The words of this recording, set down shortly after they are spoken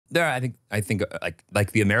There, I think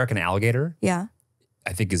like the American alligator. Yeah.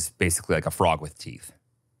 I think is basically like a frog with teeth.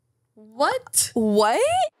 What? What?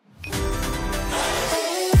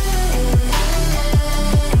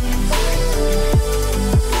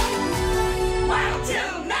 Wild Til.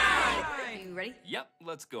 Are you ready? Yep,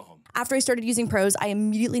 let's go home. After I started using Prose, I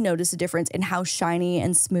immediately noticed a difference in how shiny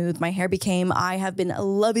and smooth my hair became. I have been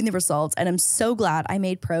loving the results, and I'm so glad I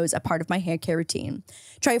made Prose a part of my hair care routine.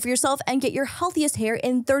 Try it for yourself and get your healthiest hair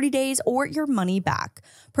in 30 days or your money back.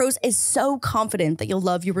 Prose is so confident that you'll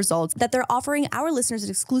love your results that they're offering our listeners an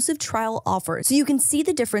exclusive trial offer so you can see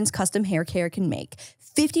the difference custom hair care can make.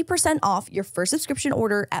 50% off your first subscription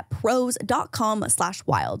order at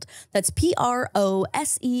prose.com/wild. That's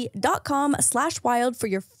prose.com/wild for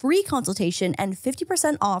your free consultation and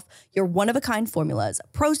 50% off your one-of-a-kind formulas.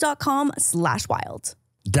 Prose.com/wild.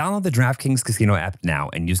 Download the DraftKings Casino app now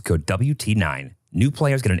and use code WT9. New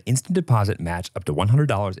players get an instant deposit match up to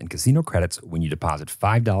 $100 in casino credits when you deposit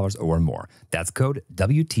 $5 or more. That's code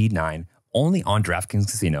WT9 only on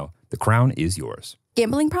DraftKings Casino. The crown is yours.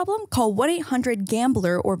 Gambling problem? Call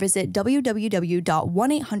 1-800-GAMBLER or visit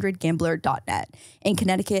www.1800gambler.net. In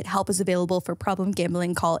Connecticut, help is available for problem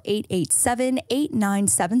gambling. Call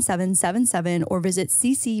 887-897777 or visit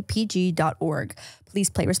ccpg.org. Please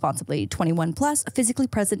play responsibly. 21 plus, physically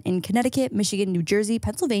present in Connecticut, Michigan, New Jersey,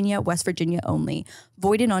 Pennsylvania, West Virginia only.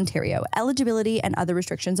 Void in Ontario. Eligibility and other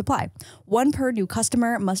restrictions apply. One per new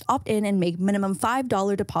customer, must opt in and make minimum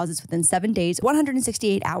 $5 deposits within 7 days,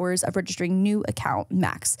 168 hours of registering new account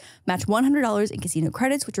max. Match $100 in casino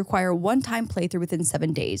credits, which require one-time playthrough within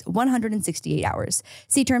 7 days, 168 hours.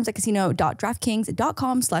 See terms at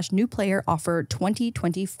casino.draftkings.com/new player offer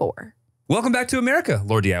 2024. Welcome back to America,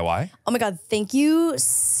 LaurDIY. Oh my God, thank you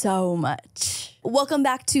so much. Welcome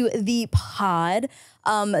back to the pod.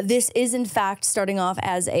 This is in fact starting off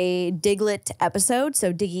as a Diglet episode.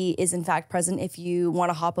 So Diggy is in fact present if you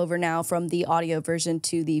want to hop over now from the audio version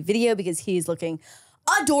to the video because he's looking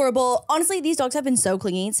adorable. Honestly, these dogs have been so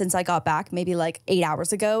clingy since I got back maybe like 8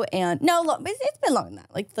 hours ago. And no, it's been longer than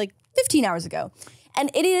that, like 15 hours ago. And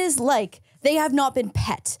it is like they have not been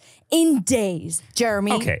pet in days,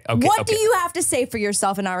 Jeremy. Okay. What do you have to say for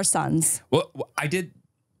yourself and our sons? Well, I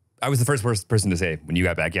was the first person to say when you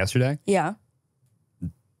got back yesterday. Yeah.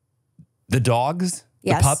 The dogs,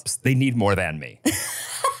 Yes. the pups, they need more than me.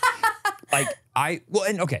 And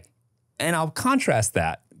I'll contrast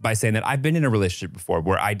that by saying that I've been in a relationship before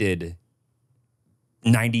where I did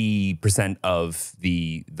 90% of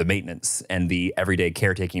the maintenance and the everyday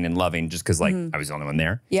caretaking and loving just because I was the only one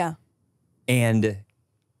there. Yeah. And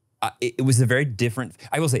it was a very different,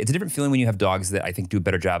 I will say, it's a different feeling when you have dogs that I think do a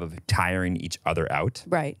better job of tiring each other out.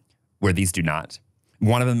 Right. Where these do not.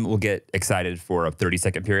 One of them will get excited for a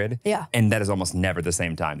 30-second period. Yeah. And that is almost never the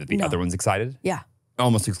same time that the other one's excited. Yeah.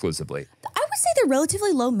 Almost exclusively. I would say they're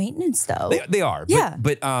relatively low maintenance though. They are. Yeah.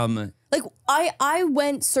 But like I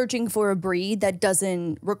went searching for a breed that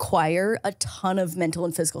doesn't require a ton of mental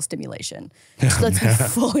and physical stimulation. Let's be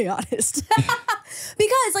fully honest.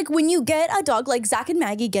 Because like when you get a dog like Zach and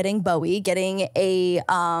Maggie getting Bowie, getting a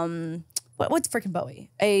what's freaking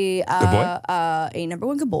Bowie? A number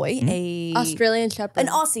one good boy, a Australian Shepherd, an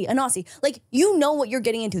Aussie. Like you know what you're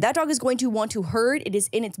getting into. That dog is going to want to herd. It is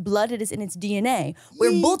in its blood. It is in its DNA.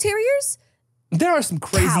 Where bull terriers. There are some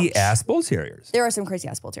crazy ass bull terriers. There are some crazy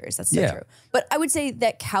ass bull terriers. That's so true. But I would say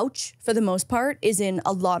that couch, for the most part, is in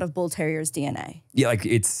a lot of bull terriers' DNA. Yeah, like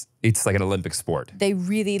it's like an Olympic sport. They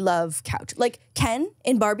really love couch. Like Ken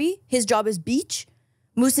in Barbie, his job is beach.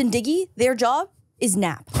 Moose and Diggy, their job is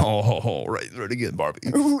nap. Oh, right again, Barbie.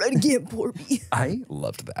 Right again, Barbie. I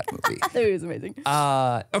loved that movie. It was amazing.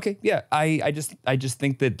 Okay, yeah. I just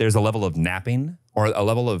think that there's a level of napping or a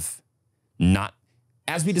level of not.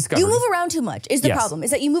 As we discovered. You move around too much is the problem,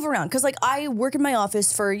 is that you move around. Because like I work in my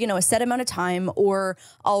office for, a set amount of time or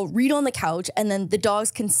I'll read on the couch and then the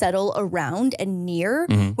dogs can settle around and near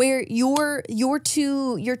where you're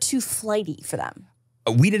too flighty for them.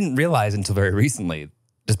 We didn't realize until very recently,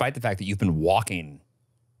 despite the fact that you've been walking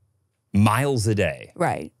miles a day.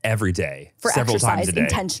 Right. Every day. For several exercise times a day.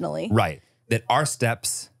 Intentionally. Right. That our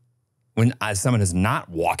steps, when someone is not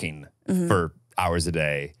walking for hours a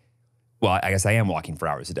day, well, I guess I am walking for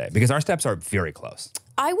hours a day because our steps are very close.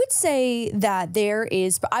 I would say that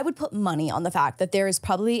I would put money on the fact that there is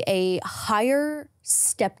probably a higher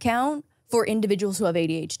step count for individuals who have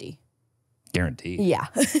ADHD. Guaranteed. Yeah.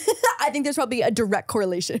 I think there's probably a direct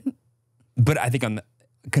correlation. But I think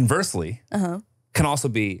conversely, can also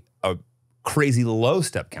be a crazy low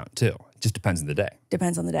step count too. It just depends on the day.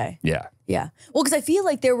 Depends on the day. Yeah. Yeah. Well, because I feel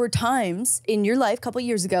like there were times in your life a couple of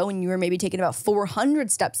years ago when you were maybe taking about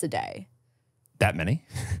 400 steps a day. That many?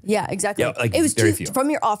 Yeah, exactly. Yeah, like it was very few. from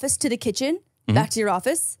your office to the kitchen, back to your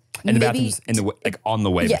office. And the maybe bathroom's like on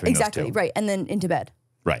the way yeah, between exactly, those two. right. And then into bed.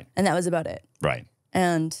 Right. And that was about it. Right.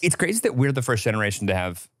 And It's crazy that we're the first generation to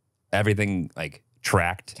have everything like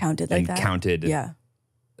tracked. Counted like and that. counted yeah.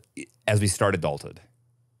 as we start adulthood.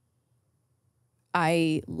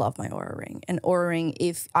 I love my Aura Ring. And Aura Ring,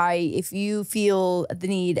 if you feel the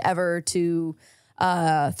need ever to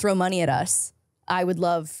throw money at us, I would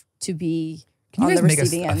love to be Can on you guys the make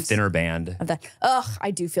receiving a end thinner band? of that. Ugh,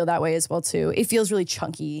 I do feel that way as well too. It feels really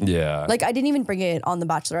chunky. Yeah. Like I didn't even bring it on the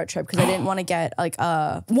Bachelorette trip because I didn't want to get like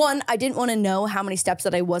one, I didn't want to know how many steps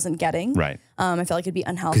that I wasn't getting. Right. I felt like it'd be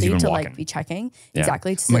unhealthy you've been to walking. like be checking. Yeah.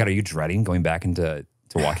 Exactly. Oh my God, are you dreading going back into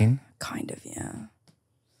walking? Kind of, yeah.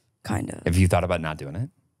 Kind of. Have you thought about not doing it?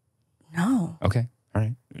 No. Okay. All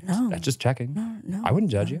right. No. Just checking. No. I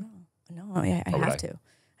wouldn't judge you. No, I Or would have I? to.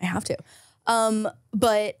 I have to.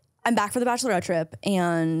 But I'm back for the Bachelorette trip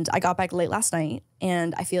and I got back late last night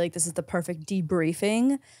and I feel like this is the perfect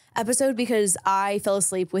debriefing episode because I fell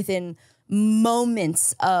asleep within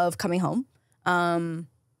moments of coming home.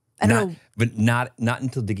 I don't know. But not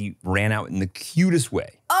until Diggy ran out in the cutest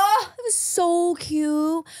way. Oh, it was so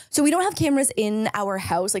cute. So we don't have cameras in our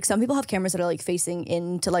house. Like some people have cameras that are like facing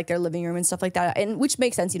into like their living room and stuff like that. And which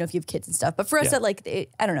makes sense, you know, if you have kids and stuff. But for us, Yeah. that like,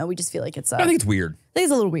 I don't know, we just feel like it's, I think it's weird. a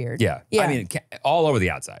little weird. Yeah. Yeah. I mean, all over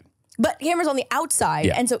the outside. But cameras on the outside.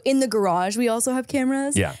 Yeah. And so in the garage, we also have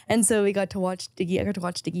cameras. Yeah. And so we got to watch Diggy. I got to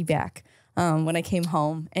watch Diggy back when I came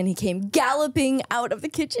home. And he came galloping out of the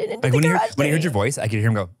kitchen into Like the when garage. he heard your voice, I could hear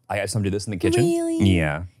him go, I have somebody do this in the kitchen. Really?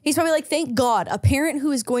 Yeah. He's probably like, thank God, a parent who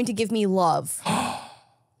is going to give me love.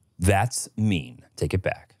 That's mean. Take it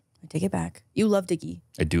back. I take it back. You love Diggy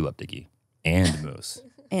I do love Diggy and Moose.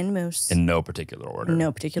 and Moose. In no particular order.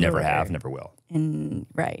 No particular Never order. have, never will. And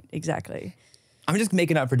right, exactly. I'm just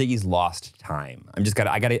making up for Diggy's lost time. I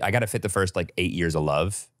gotta fit the first like 8 years of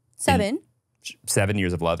love. 7. 7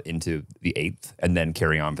 years of love into the 8th and then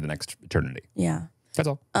carry on for the next eternity. Yeah. That's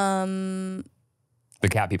all. The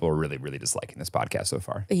cat people are really, really disliking this podcast so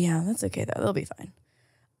far. Yeah, that's okay though. They'll be fine.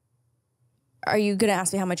 Are you gonna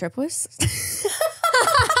ask me how my trip was?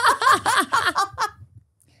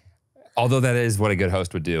 Although that is what a good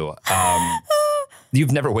host would do.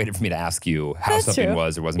 You've never waited for me to ask you how That's something true.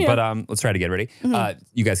 was or wasn't. Yeah. But let's try to get ready.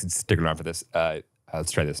 You guys can stick around for this.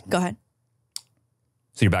 Let's try this. Go ahead.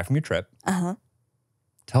 So you're back from your trip. Uh-huh.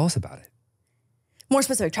 Tell us about it. More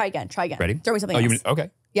specific. Try again. Ready? Throw me something you else. mean,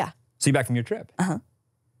 okay. Yeah. So you're back from your trip. Uh-huh.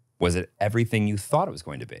 Was it everything you thought it was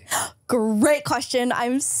going to be? Great question.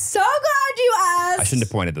 I'm so glad you asked. I shouldn't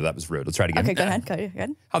have pointed that. That was rude. Let's try it again. Okay, go ahead. Go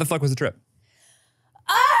ahead. How the fuck was the trip?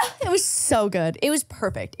 It was so good. It was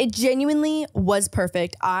perfect. It genuinely was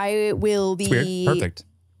perfect. I will be... It's weird. Perfect.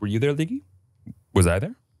 Were you there, Diggy? Was I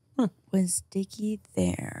there? Was Diggy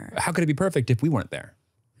there? How could it be perfect if we weren't there?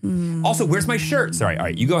 Also, where's my shirt? Sorry. All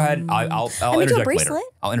right, you go ahead. I'll made you a interject later. bracelet.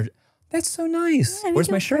 I'll interject. That's so nice. I made Where's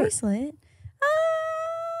you my a shirt? bracelet.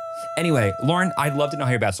 Anyway, Lauren, I'd love to know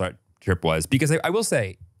how your bachelor trip was because I will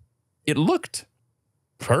say it looked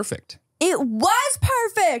perfect. It was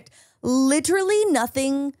perfect. Literally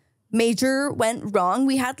nothing major went wrong.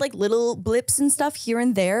 We had like little blips and stuff here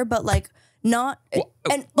and there, but like not. And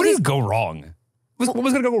What okay, does go wrong? What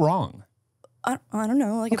was going to go wrong? I don't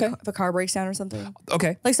know, like Okay. if a car breaks down or something,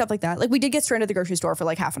 Okay. like stuff like that. Like we did get stranded at the grocery store for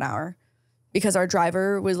like half an hour because our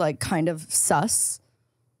driver was like kind of sus.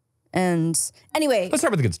 And anyway, Let's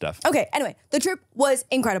start with the good stuff. okay. Anyway, the trip was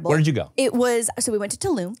incredible. Where did you go? It was, so we went to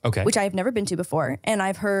Tulum, Okay. which I have never been to before, and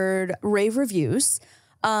I've heard rave reviews.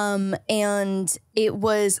 And it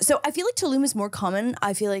was, so I feel like Tulum is more common.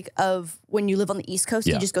 I feel like of when you live on the East Coast,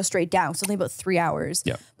 Yeah. you just go straight down, something about 3 hours.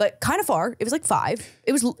 Yeah. But kind of far. It was like 5.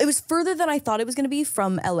 It was further than I thought it was going to be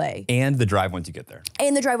from LA. And the drive once you get there.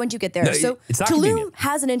 And the drive once you get there. No, So it's not Tulum convenient.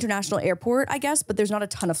 has an international airport, I guess, but there's not a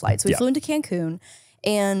ton of flights. So we Yeah. flew into Cancun,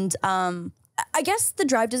 and I guess the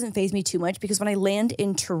drive doesn't faze me too much because when I land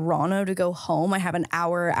in Toronto to go home, I have an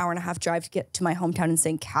hour and a half drive to get to my hometown in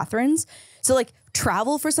St. Catharines. So like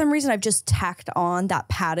travel, for some reason, I've just tacked on that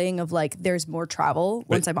padding of like there's more travel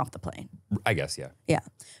once I'm off the plane. I guess, yeah. Yeah.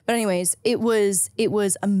 But anyways, it was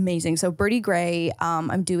amazing. So Birdie Gray,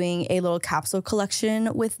 I'm doing a little capsule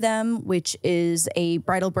collection with them, which is a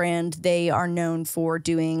bridal brand. They are known for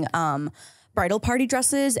doing bridal party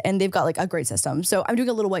dresses, and they've got like a great system. So I'm doing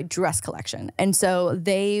a little white dress collection. And so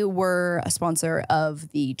they were a sponsor of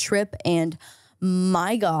the trip, and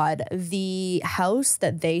my God, the house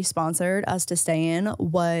that they sponsored us to stay in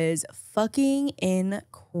was fucking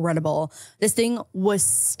incredible. This thing was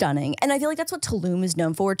stunning. And I feel like that's what Tulum is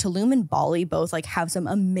known for. Tulum and Bali both like have some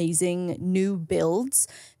amazing new builds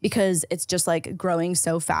because it's just like growing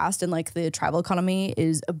so fast and like the travel economy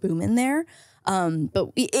is a boom in there.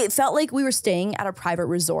 But it felt like we were staying at a private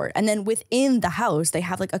resort. And then within the house, they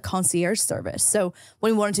have like a concierge service. So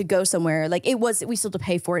when we wanted to go somewhere, like we still had to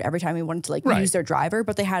pay for it every time we wanted to like use their driver,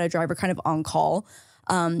 but they had a driver kind of on call.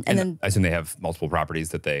 And then I assume they have multiple properties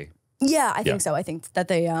that they. Yeah, I think so. I think that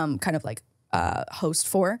they kind of like host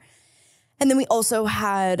for. And then we also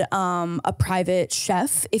had a private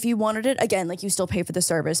chef if you wanted it. Again, like you still pay for the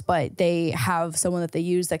service, but they have someone that they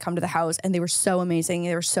use that come to the house and they were so amazing.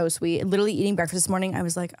 They were so sweet. Literally eating breakfast this morning, I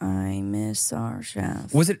was like, I miss our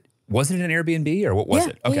chef. Was it an Airbnb or what was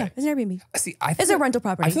it? Okay. Yeah, it's an Airbnb. See, It's a rental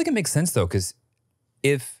property. I feel like it makes sense though, because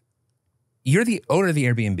if you're the owner of the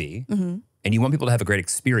Airbnb and you want people to have a great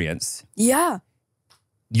experience,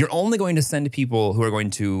 you're only going to send people who are going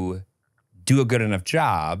to do a good enough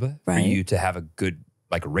job for you to have a good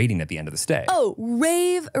like rating at the end of the stay. Oh,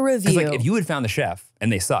 rave review. Like if you had found the chef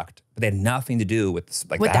and they sucked, but they had nothing to do with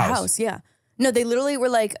the house. Yeah. No, they literally were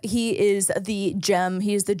like, he is the gem,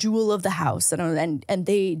 he is the jewel of the house, and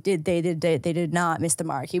they did not miss the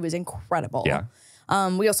mark. He was incredible. Yeah.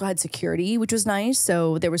 We also had security, which was nice.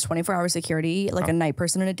 So there was 24-hour security, like a night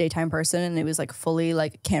person and a daytime person, and it was like fully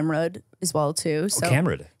like cameraed as well too. So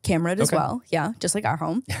cameraed as well. Yeah, just like our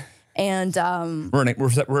home. And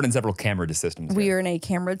we're in several camera systems. We are in a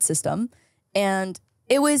cameraed system, and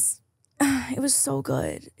it was so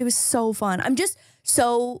good. It was so fun. I'm just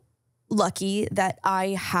so lucky that I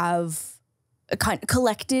have kind of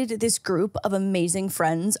collected this group of amazing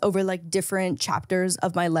friends over like different chapters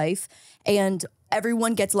of my life, and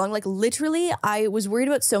everyone gets along. Like literally, I was worried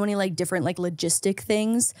about so many like different like logistic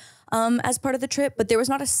things as part of the trip, but there was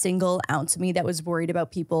not a single ounce of me that was worried about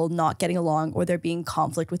people not getting along or there being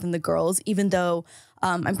conflict within the girls, even though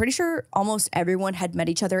I'm pretty sure almost everyone had met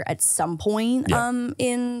each other at some point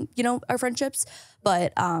in, our friendships.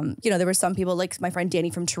 But, there were some people like my friend Danny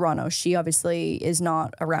from Toronto. She obviously is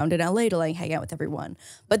not around in LA to like hang out with everyone.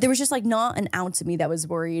 But there was just like not an ounce of me that was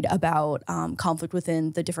worried about conflict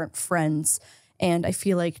within the different friends. And I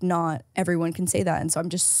feel like not everyone can say that. And so I'm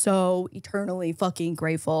just so eternally fucking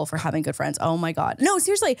grateful for having good friends. Oh my God. No,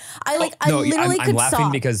 seriously. I literally could I'm laughing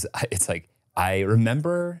stop. because it's like, I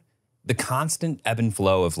remember the constant ebb and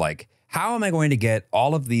flow of like, how am I going to get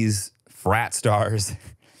all of these frat stars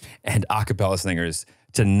and a cappella singers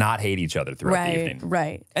to not hate each other throughout the evening?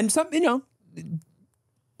 Right. And some,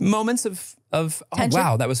 moments of oh,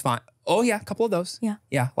 wow, that was fine. Oh yeah, a couple of those. Yeah.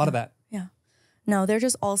 Yeah, a lot of that. Yeah. No, they're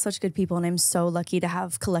just all such good people, and I'm so lucky to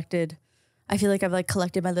have collected. I feel like I've like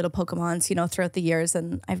collected my little Pokemons, throughout the years,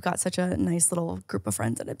 and I've got such a nice little group of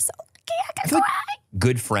friends, and I'm so lucky. I feel like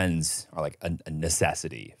good friends are like a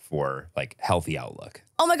necessity for like healthy outlook.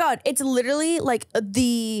 Oh my God, it's literally like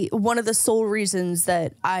one of the sole reasons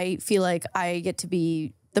that I feel like I get to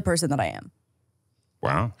be the person that I am.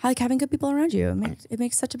 Wow. Like having good people around you, it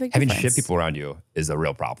makes such a big difference. Having shit people around you is a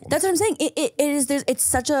real problem. That's what I'm saying. It's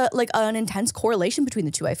such a like an intense correlation between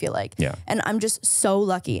the two, I feel like. Yeah. And I'm just so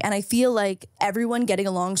lucky. And I feel like everyone getting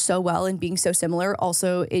along so well and being so similar,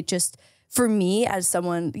 also it just, for me as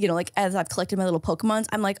someone, like as I've collected my little Pokemons,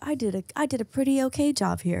 I'm like, I did a pretty okay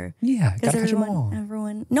job here. Yeah, gotta catch them all.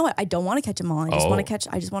 No, I don't want to catch them all. I just want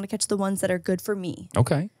to catch the ones that are good for me.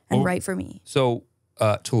 Okay. And right for me. So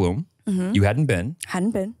Tulum, you hadn't been.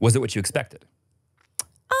 Hadn't been. Was it what you expected?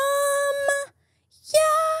 Yeah,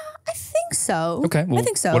 I think so. Okay, well, I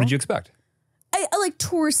think so. What did you expect? I like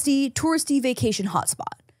touristy vacation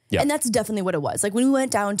hotspot. Yeah. And that's definitely what it was. Like when we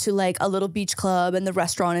went down to like a little beach club and the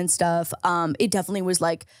restaurant and stuff, it definitely was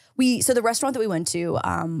like so the restaurant that we went to,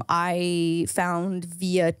 I found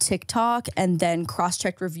via TikTok and then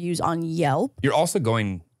cross-checked reviews on Yelp. You're also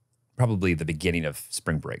going probably the beginning of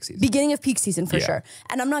spring break season. Beginning of peak season for sure.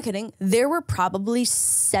 And I'm not kidding. There were probably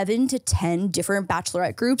 7 to 10 different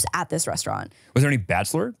Bachelorette groups at this restaurant. Was there any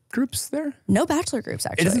Bachelor groups there? No Bachelor groups,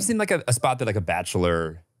 actually. It doesn't seem like a spot that like a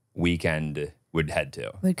Bachelor weekend would head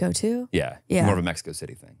to. Would go to? Yeah. Yeah. More of a Mexico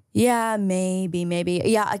City thing. Yeah, maybe.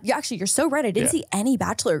 Yeah, actually, you're so right. I didn't see any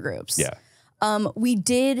Bachelor groups. Yeah. We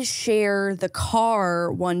did share the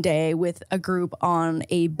car one day with a group on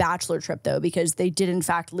a Bachelor trip, though, because they did, in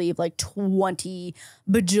fact, leave like 20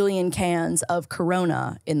 bajillion cans of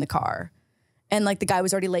Corona in the car. And like the guy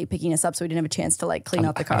was already late picking us up, so we didn't have a chance to like clean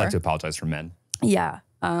out the car. I'd like to apologize for men. Yeah.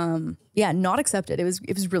 Yeah, not accepted. It was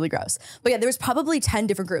really gross. But yeah, there was probably 10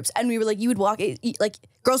 different groups. And we were like, you would like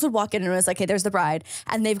girls would walk in and it was like, hey, there's the bride.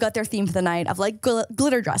 And they've got their theme for the night of like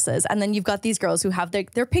glitter dresses. And then you've got these girls who have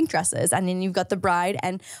their pink dresses. And then you've got the bride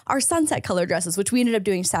and our sunset color dresses, which we ended up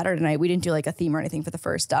doing Saturday night. We didn't do like a theme or anything for the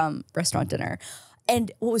first restaurant dinner.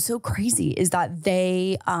 And what was so crazy is that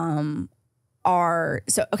they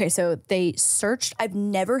so they searched. I've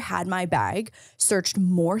never had my bag searched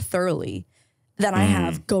more thoroughly than I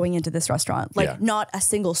have going into this restaurant. Like not a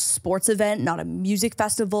single sports event, not a music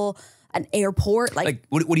festival, an airport. Like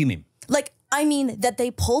what do you mean? Like, I mean that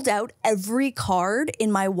they pulled out every card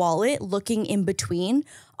in my wallet looking in between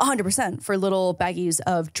 100% for little baggies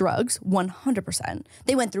of drugs, 100%.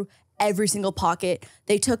 They went through every single pocket.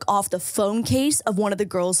 They took off the phone case of one of the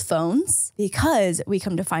girls' phones because we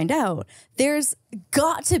come to find out there's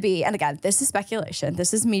got to be, and again, this is speculation.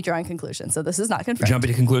 This is me drawing conclusions, so this is not confirmed. Jumping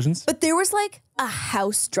to conclusions? But there was like a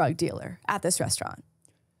house drug dealer at this restaurant.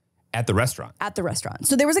 At the restaurant? At the restaurant.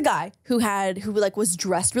 So there was a guy who was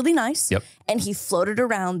dressed really nice. Yep. And he floated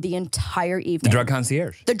around the entire evening. The drug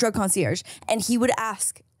concierge. The drug concierge. And he would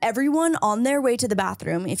ask everyone on their way to the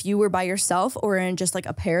bathroom, if you were by yourself or in just like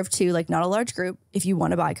a pair of two, like not a large group, if you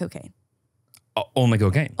want to buy cocaine. Only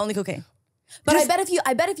cocaine? Only cocaine. But I bet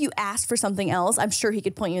if you asked for something else, I'm sure he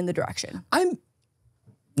could point you in the direction.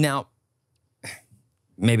 Now,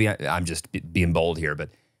 maybe I'm just being bold here, but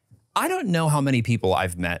I don't know how many people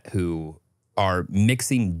I've met who are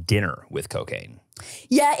mixing dinner with cocaine.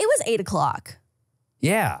 Yeah, it was 8 o'clock.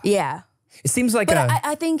 Yeah. Yeah. It seems like but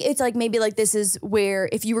I think it's like maybe like this is where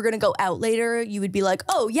if you were going to go out later, you would be like,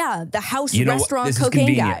 oh, yeah, the house restaurant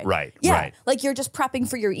cocaine guy. Right, yeah, right. Like you're just prepping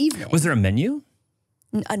for your evening. Was there a menu?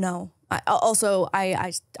 No. I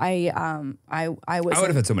would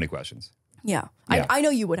have had so many questions. Yeah. I know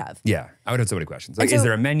you would have. Yeah, I would have so many questions. Like, is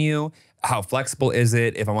there a menu? How flexible is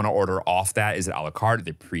it? If I want to order off that, is it a la carte? Are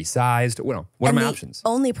they pre-sized? What are my options? The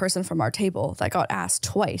only person from our table that got asked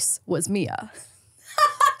twice was Mia.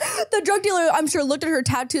 The drug dealer, I'm sure, looked at her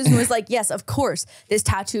tattoos and was like, yes, of course, this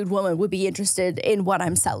tattooed woman would be interested in what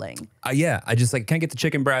I'm selling. Yeah, I just can I get the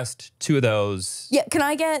chicken breast, 2 of those. Yeah, can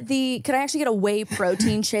I actually get a whey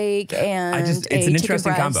protein shake and it's an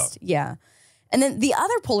interesting combo. Yeah. And then the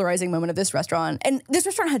other polarizing moment of this restaurant, and this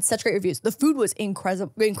restaurant had such great reviews. The food was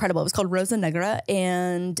incredible. It was called Rosa Negra,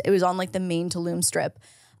 and it was on like the main Tulum strip.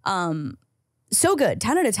 So good,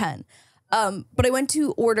 10 out of 10. But I went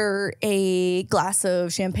to order a glass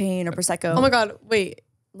of champagne or Prosecco. Oh my God, wait,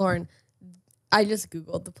 Lauren, I just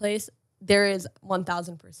Googled the place. There is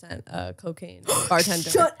 1,000% cocaine bartender.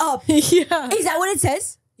 Shut up. Yeah. Is that what it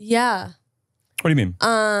says? Yeah. What do you mean?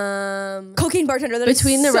 Cocaine bartender. That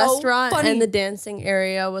Between the so restaurant funny. and the dancing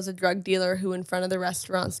area was a drug dealer who in front of the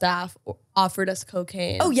restaurant staff offered us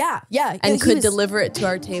cocaine. Oh, yeah. Yeah. And could deliver it to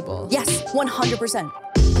our table. Yes, 100%.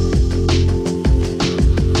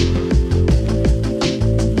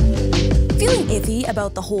 Feeling iffy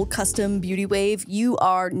about the whole custom beauty wave? You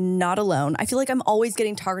are not alone. I feel like I'm always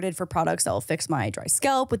getting targeted for products that will fix my dry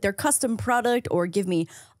scalp with their custom product or give me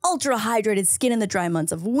ultra hydrated skin in the dry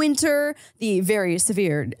months of winter, the very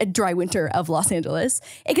severe dry winter of Los Angeles.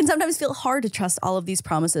 It can sometimes feel hard to trust all of these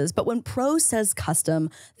promises, but when Pro says custom,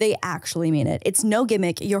 they actually mean it. It's no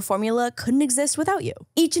gimmick. Your formula couldn't exist without you.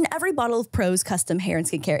 Each and every bottle of Pro's custom hair and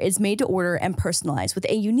skincare is made to order and personalized with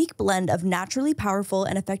a unique blend of naturally powerful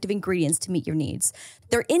and effective ingredients to meet your needs.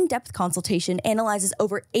 Their in-depth consultation analyzes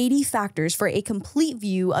over 80 factors for a complete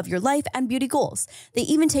view of your life and beauty goals. They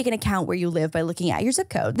even take into account where you live by looking at your zip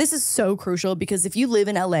code. This is so crucial because if you live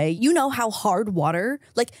in LA, you know how hard water,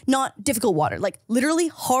 like not difficult water, like literally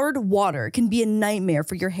hard water can be a nightmare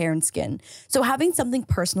for your hair and skin. So having something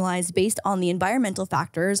personalized based on the environmental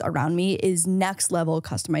factors around me is next level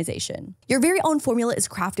customization. Your very own formula is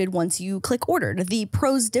crafted once you click ordered. The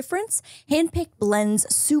Pro's difference, handpicked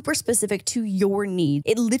blends super specific to your need.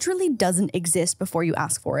 It literally doesn't exist before you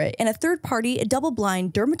ask for it. In a third-party,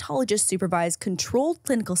 double-blind, dermatologist-supervised controlled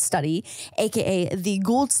clinical study, aka the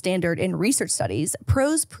gold standard in research studies,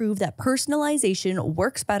 Pros prove that personalization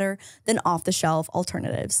works better than off-the-shelf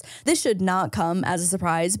alternatives. This should not come as a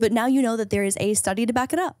surprise, but now you know that there is a study to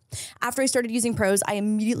back it up. After I started using Pros, I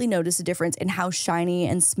immediately noticed a difference in how shiny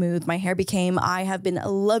and smooth my hair became. I have been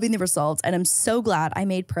loving the results, and I'm so glad I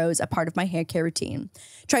made Pros a part of my hair care routine.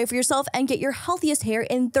 Try it for yourself and get your healthiest hair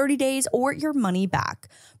in 30 days or your money back.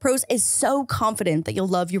 Pros is so confident that you'll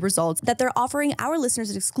love your results that they're offering our listeners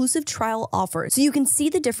an exclusive trial offer so you can see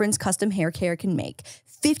the difference custom hair care can make.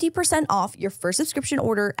 50% off your first subscription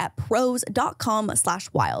order at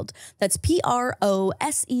prose.com/wild. That's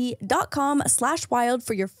prose.com/wild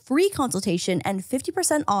for your free consultation and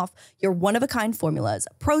 50% off your one-of-a-kind formulas.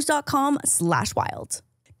 Prose.com/wild.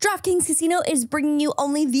 DraftKings Casino is bringing you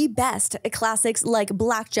only the best classics like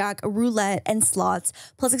blackjack, roulette, and slots,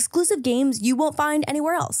 plus exclusive games you won't find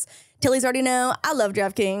anywhere else. Tilly's already know I love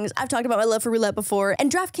DraftKings. I've talked about my love for roulette before,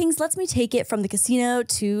 and DraftKings lets me take it from the casino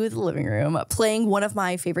to the living room, playing one of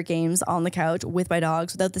my favorite games on the couch with my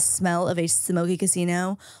dogs without the smell of a smoky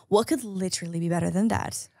casino. What could literally be better than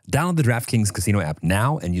that? Download the DraftKings Casino app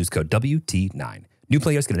now and use code WT9. New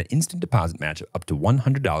players get an instant deposit match up to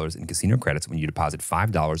 $100 in casino credits when you deposit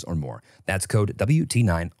 $5 or more. That's code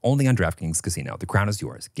WT9 only on DraftKings Casino. The crown is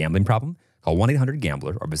yours. Gambling problem? Call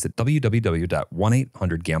 1-800-GAMBLER or visit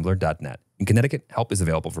www.1800gambler.net. In Connecticut, help is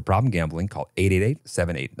available for problem gambling. Call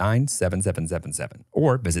 888-789-7777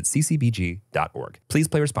 or visit ccbg.org. Please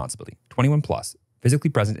play responsibly. 21 plus.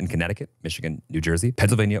 Physically present in Connecticut, Michigan, New Jersey,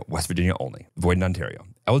 Pennsylvania, West Virginia only. Void in Ontario.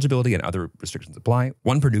 Eligibility and other restrictions apply.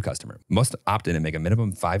 One per new customer. Must opt in and make a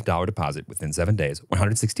minimum $5 deposit within 7 days,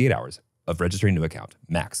 168 hours of registering new account.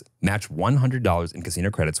 Max. Match $100 in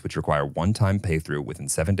casino credits, which require one-time pay-through within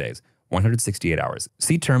 7 days, 168 hours.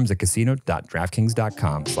 See terms at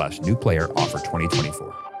casino.draftkings.com/new player offer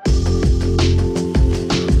 2024.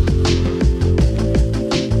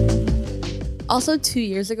 Also, 2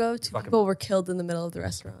 years ago, two people were killed in the middle of the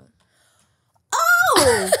restaurant.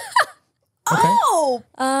 Oh! Oh!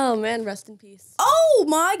 Oh, man, rest in peace. Oh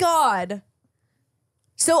my God.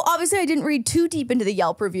 So obviously I didn't read too deep into the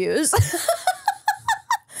Yelp reviews.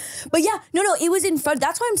 But yeah, no, it was in front.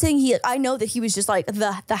 That's why I'm saying I know that he was just like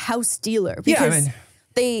the house dealer. Because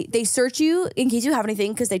they search you in case you have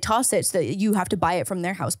anything because they toss it so that you have to buy it from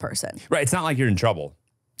their house person. Right, it's not like you're in trouble.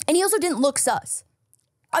 And he also didn't look sus.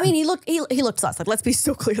 I mean, he looked sus. Like, let's be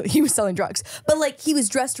so clear, he was selling drugs. But like, he was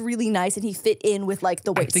dressed really nice and he fit in with like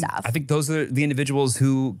the wait staff. I think those are the individuals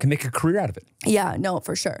who can make a career out of it. Yeah, no,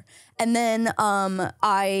 for sure. And then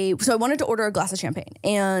I wanted to order a glass of champagne,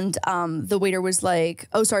 and the waiter was like,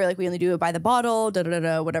 "Oh, sorry, like we only do it by the bottle,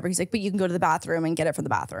 whatever." He's like, "But you can go to the bathroom and get it from the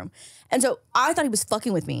bathroom." And so I thought he was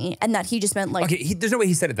fucking with me, and that he just meant like, okay, there's no way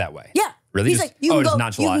he said it that way. Yeah, really? He's like, you can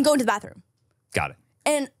go into the bathroom. Got it.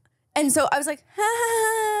 And so I was like,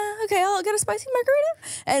 okay, I'll get a spicy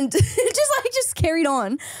margarita, and just carried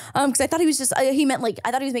on, because I thought he was just he meant like,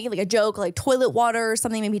 I thought he was making like a joke, like toilet water or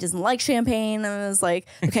something. Maybe he doesn't like champagne. And I was like,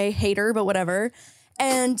 okay, hater, but whatever.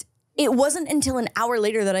 And it wasn't until an hour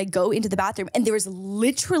later that I go into the bathroom, and there was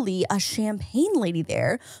literally a champagne lady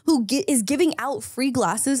there who is giving out free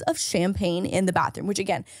glasses of champagne in the bathroom, which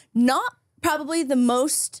again, not probably the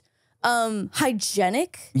most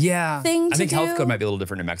hygienic thing to I think do. health code might be a little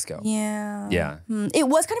different in Mexico. Yeah. Yeah. It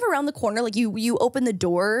was kind of around the corner. Like you open the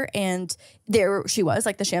door and there she was,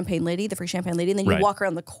 like the champagne lady, the free champagne lady. And then you walk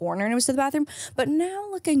around the corner and it was to the bathroom. But now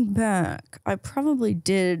looking back, I probably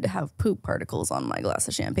did have poop particles on my glass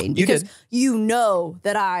of champagne. Because you know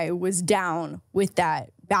that I was down with that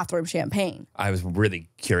bathroom champagne. I was really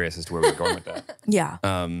curious as to where we were going with that. Yeah.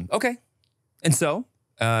 Okay. And so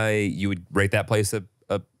you would rate that place a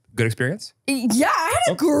good experience? Yeah, I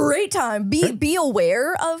had a great time. Be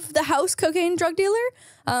aware of the house cocaine drug dealer,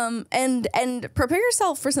 and prepare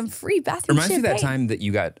yourself for some free bathroom champagne. Reminds me of that time that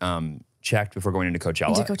you got checked before going into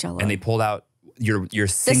Coachella. And they pulled out your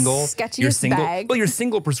single bag. Well, your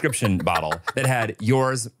single prescription bottle that had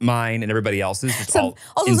yours, mine, and everybody else's just all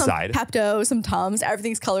inside. Some Pepto, some Tums,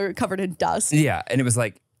 everything's covered in dust. Yeah, and it was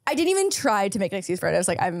like, I didn't even try to make an excuse for it. I was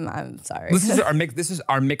like, I'm sorry. This is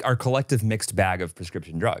our collective mixed bag of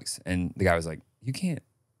prescription drugs. And the guy was like, we can't.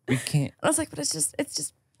 And I was like, but it's just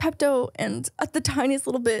Pepto and the tiniest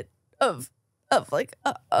little bit of like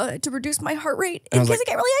to reduce my heart rate in case I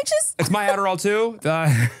get really anxious. It's my Adderall too.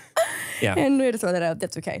 Yeah. And we had to throw that out.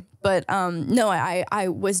 That's okay. But no, I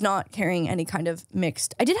was not carrying any kind of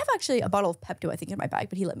mixed. I did have actually a bottle of Pepto, I think, in my bag,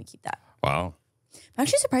 but he let me keep that. Wow. I'm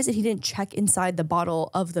actually surprised that he didn't check inside the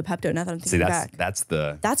bottle of the Pepto. Now that I'm thinking back,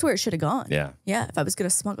 that's where it should have gone. Yeah, yeah. If I was gonna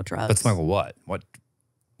smuggle drugs, but smuggle what? What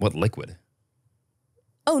liquid?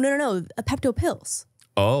 Oh no, Pepto pills.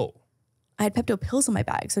 Oh, I had Pepto pills in my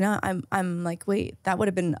bag, so now I'm like, wait, that would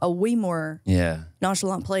have been a way more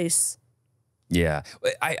nonchalant place. Yeah,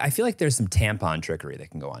 I feel like there's some tampon trickery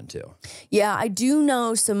that can go on too. Yeah, I do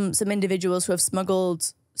know some individuals who have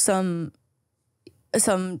smuggled some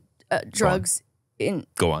drugs.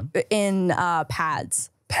 Go on. In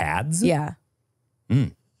pads. Pads? Yeah. Yeah,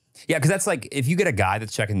 because that's like, if you get a guy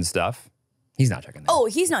that's checking the stuff, He's not checking that. Oh,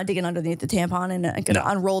 he's not digging underneath the tampon and gonna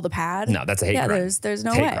unroll the pad. No, that's a hate crime. There's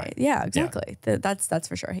no Hate way. crime. Yeah, exactly. That's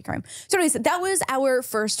for sure hate crime. So anyways, that was our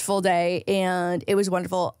first full day and it was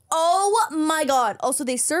wonderful. Oh my God. Also,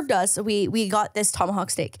 they served us, we got this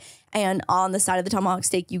tomahawk steak and on the side of the tomahawk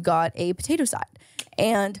steak, you got a potato side.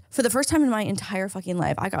 And for the first time in my entire fucking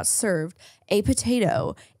life, I got served a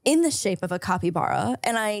potato in the shape of a capybara.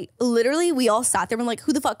 And we all sat there and were like,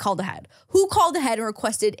 who the fuck called ahead? Who called ahead and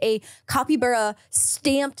requested a capybara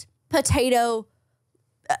stamped potato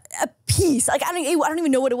a piece? Like, I don't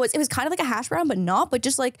even know what it was. It was kind of like a hash brown, but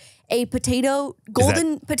just like a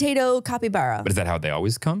golden potato capybara. But is that how they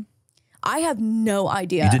always come? I have no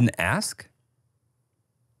idea. You didn't ask?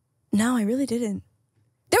 No, I really didn't.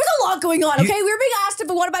 There was a lot going on, okay? We were being asked if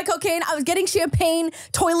we wanted to buy cocaine. I was getting champagne,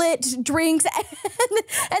 toilet, drinks, and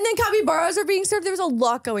then capybaras are being served. There was a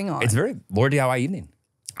lot going on. It's very LaurDIY evening.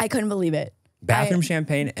 I couldn't believe it. Bathroom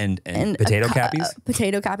champagne and potato cappies?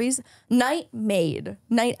 Potato cappies. Night made.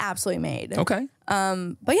 Night absolutely made. Okay.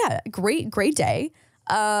 But yeah, great day.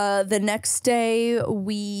 The next day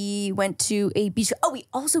we went to a beach. Oh, we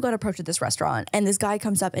also got approached at this restaurant and this guy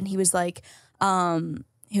comes up and he was like,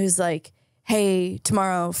 hey,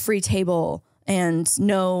 tomorrow, free table and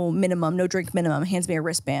no drink minimum, hands me a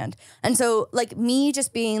wristband. And so like me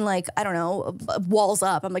just being like, I don't know, walls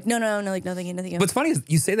up. I'm like, no, like nothing. What's funny is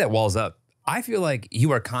you say that walls up. I feel like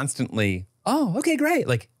you are constantly, oh, okay, great.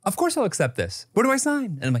 Like, of course I'll accept this. Where do I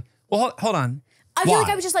sign? And I'm like, well, hold on. I feel like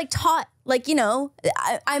I was just like taught, like, you know,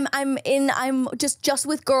 I'm just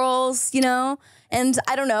with girls, you know, and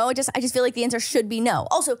I don't know. I just feel like the answer should be no.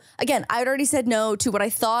 Also, again, I had already said no to what I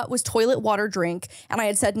thought was toilet water drink, and I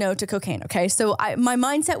had said no to cocaine. Okay, so my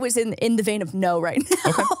mindset was in the vein of no right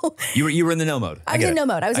now. Okay, you were in the no mode. I was in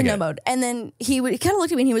no mode, and then he kind of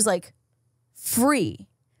looked at me and he was like, free,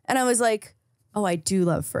 and I was like, oh, I do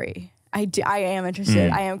love free. I am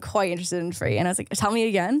interested. I am quite interested in free. And I was like, tell me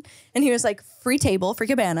again. And he was like, free table, free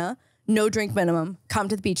cabana, no drink minimum, come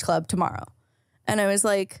to the beach club tomorrow. And I was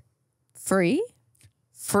like, free?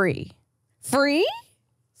 I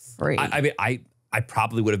mean, I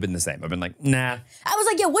probably would have been the same. I've been like, nah. I was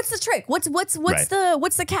like, yeah, what's the trick? What's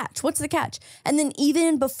the catch? What's the catch? And then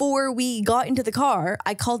even before we got into the car,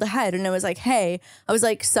 I called ahead and I was like, hey,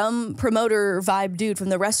 some promoter vibe dude from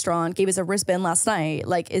the restaurant gave us a wristband last night.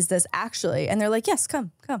 Like, is this actually? And they're like, yes,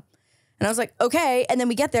 come. And I was like, okay. And then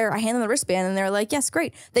we get there, I hand them the wristband and they're like, yes,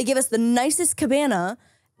 great. They give us the nicest cabana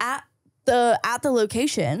at the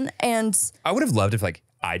location. And I would have loved if like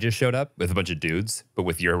I just showed up with a bunch of dudes, but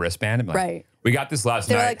with your wristband. I'm like, right. We got this last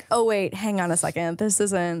night. They're like, oh, wait, hang on a second. This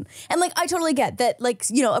isn't. And like, I totally get that, like,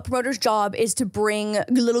 you know, a promoter's job is to bring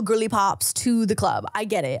little girly pops to the club. I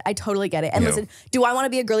get it. I totally get it. And listen, do I want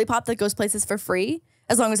to be a girly pop that goes places for free?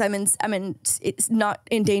 As long as it's not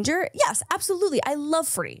in danger? Yes, absolutely. I love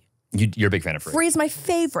free. You're a big fan of free. Free is my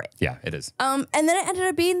favorite. Yeah, it is. And then it ended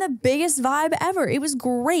up being the biggest vibe ever. It was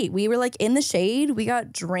great. We were like in the shade. We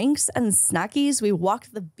got drinks and snackies. We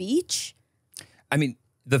walked the beach. I mean,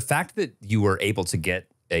 the fact that you were able to get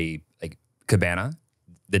a cabana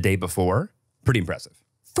the day before, pretty impressive.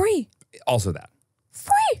 Free. Also that.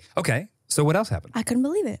 Free. Okay. So what else happened? I couldn't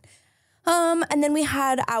believe it. And then we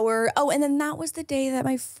had and then that was the day that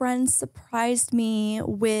my friend surprised me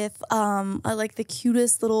with like the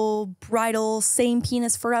cutest little bridal same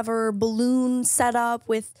penis forever balloon setup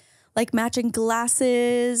with like matching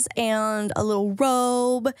glasses and a little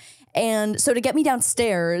robe. And so to get me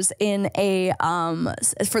downstairs in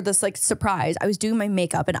for this like surprise, I was doing my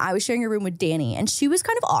makeup and I was sharing a room with Danny and she was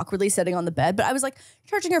kind of awkwardly sitting on the bed, but I was like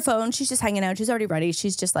charging her phone. She's just hanging out. She's already ready.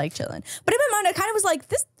 She's just like chilling. But in my mind, I kind of was like,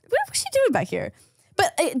 what was she doing back here?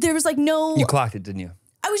 But there was like no... You clocked it, didn't you?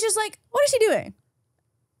 I was just like, what is she doing?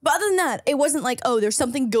 But other than that, it wasn't like, oh, there's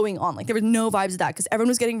something going on. Like there was no vibes of that because everyone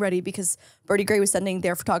was getting ready because Birdie Gray was sending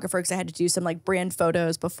their photographer because I had to do some like brand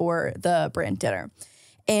photos before the brand dinner.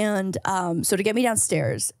 And so to get me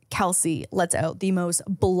downstairs, Kelsey lets out the most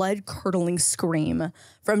blood-curdling scream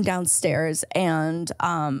from downstairs. And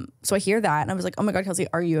so I hear that and I was like, oh my God, Kelsey,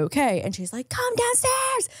 are you okay? And she's like, come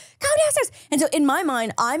downstairs. And so in my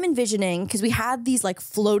mind, I'm envisioning, because we had these like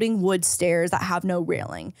floating wood stairs that have no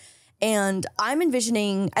railing. And I'm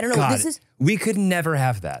envisioning, I don't know, God, we could never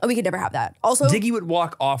have that. Oh, we could never have that. Also, Diggy would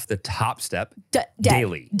walk off the top step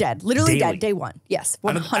daily. Dead. Literally dead. Day one. Yes,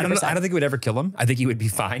 100%. I don't think it would ever kill him. I think he would be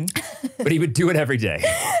fine, but he would do it every day.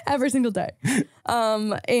 Every single day.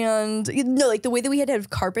 And you know, like the way that we had to have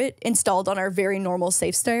carpet installed on our very normal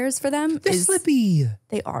safe stairs for them is slippy.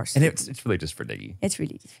 They are slippy. And it's really just for Diggy. It's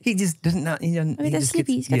really just he just doesn't. they're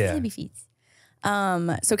slippy. He's got slippy feet.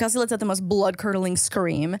 So Kelsey lets out the most blood-curdling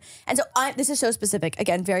scream. And so this is so specific.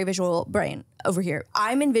 Again, very visual brain over here.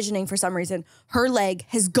 I'm envisioning, for some reason, her leg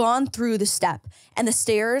has gone through the step and the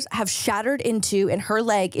stairs have shattered into, and her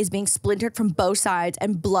leg is being splintered from both sides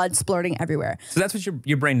and blood splurting everywhere. So that's what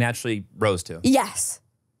your brain naturally rose to? Yes.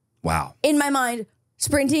 Wow. In my mind,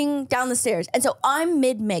 sprinting down the stairs. And so I'm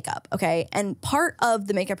mid-makeup, okay? And part of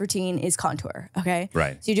the makeup routine is contour, okay?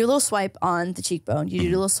 Right. So you do a little swipe on the cheekbone. You do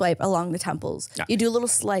a little swipe along the temples. Yeah. You do a little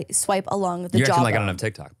swipe along the You're jawbone. acting like I don't have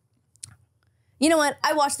TikTok. You know what?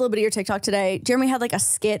 I watched a little bit of your TikTok today. Jeremy had like a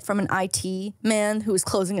skit from an IT man who was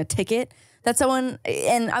closing a ticket that someone,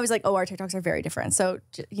 and I was like, oh, our TikToks are very different. So,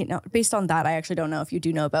 you know, based on that, I actually don't know if you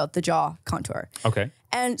do know about the jaw contour. Okay.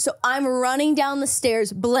 And so I'm running down the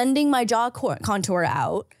stairs, blending my jaw contour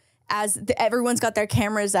out as everyone's got their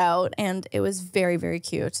cameras out. And it was very, very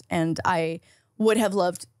cute. And I would have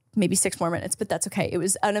loved maybe 6 more minutes, but that's okay. It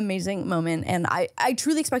was an amazing moment. And I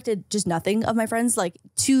truly expected just nothing of my friends. Like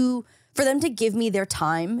for them to give me their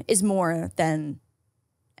time is more than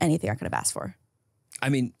anything I could have asked for. I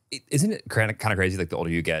mean, isn't it kind of crazy, like the older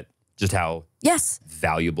you get, just how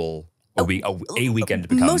valuable a weekend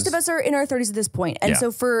becomes? Most of us are in our 30s at this point. And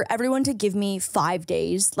so for everyone to give me 5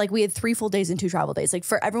 days, like we had 3 full days and 2 travel days, like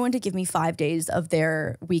for everyone to give me 5 days of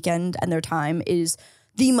their weekend and their time is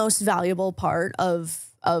the most valuable part of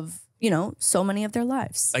you know, so many of their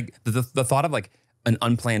lives. Like the thought of like an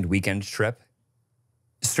unplanned weekend trip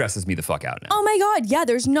stresses me the fuck out now. Oh my God. Yeah.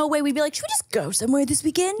 There's no way we'd be like, should we just go somewhere this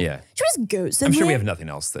weekend? Yeah. Should we just go somewhere? I'm sure we have nothing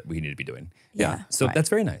else that we need to be doing. Yeah. So that's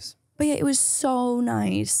very nice. But yeah, it was so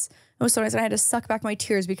nice. It was so nice. And I had to suck back my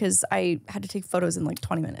tears because I had to take photos in like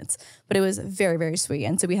 20 minutes. But it was very, very sweet.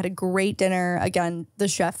 And so we had a great dinner. Again, the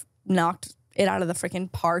chef knocked it out of the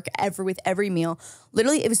freaking park with every meal.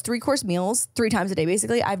 Literally, it was 3-course meals 3 times a day,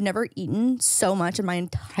 basically. I've never eaten so much in my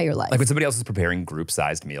entire life. Like when somebody else is preparing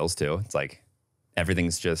group-sized meals too, it's like everything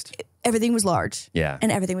was large. Yeah.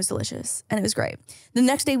 And everything was delicious. And it was great. The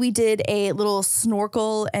next day we did a little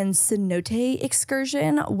snorkel and cenote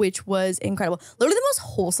excursion, which was incredible. Literally the most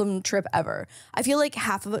wholesome trip ever. I feel like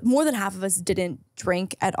more than half of us didn't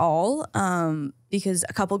drink at all. Because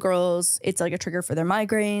a couple girls, it's like a trigger for their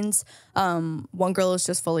migraines. One girl is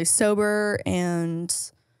just fully sober. And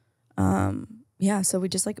yeah, so we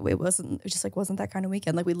just like, it wasn't that kind of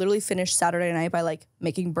weekend. Like we literally finished Saturday night by like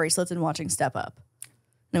making bracelets and watching Step Up.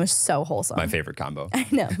 And it was so wholesome. My favorite combo. I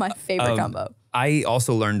know, my favorite combo. I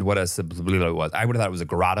also learned what a cenote was. I would have thought it was a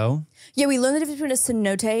grotto. Yeah, we learned the difference between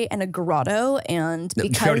a cenote and a grotto. And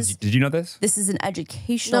because did you know this? This is an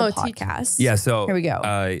educational podcast. Yeah, so here we go.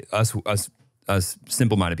 Us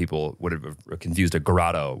simple-minded people would have confused a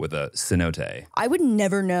grotto with a cenote. I would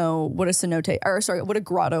never know what what a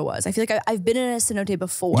grotto was. I feel like I've been in a cenote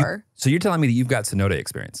before. So you're telling me that you've got cenote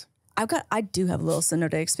experience? I do have a little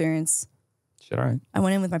cenote experience. Shit, all right. I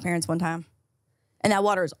went in with my parents one time. And that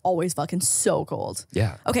water is always fucking so cold.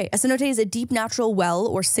 Yeah. Okay, a cenote is a deep natural well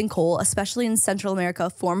or sinkhole, especially in Central America,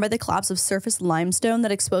 formed by the collapse of surface limestone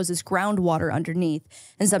that exposes groundwater underneath,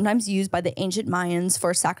 and sometimes used by the ancient Mayans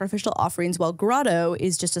for sacrificial offerings, while grotto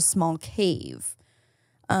is just a small cave.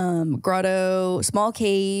 Grotto, small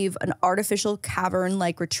cave, an artificial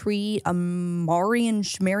cavern-like retreat, a Marian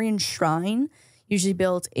shrine, usually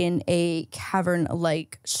built in a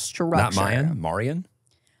cavern-like structure. Not Mayan? Marian?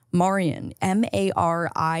 Marian,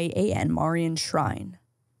 M-A-R-I-A-N, Marian Shrine.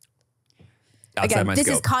 Again, this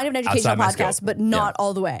is kind of an educational podcast, but not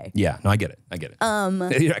all the way. Yeah, no, I get it. You're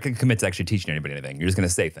not going to commit to actually teaching anybody anything. You're just going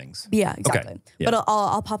to say things. Yeah, exactly. Okay. Yeah. But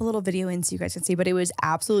I'll pop a little video in so you guys can see. But it was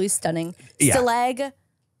absolutely stunning. Yeah.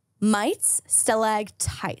 Stalagmites.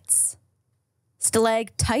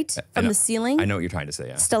 Stalactite from the ceiling. I know what you're trying to say,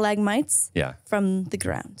 yeah. Stalagmites yeah. from the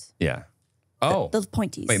ground. Yeah. Oh. The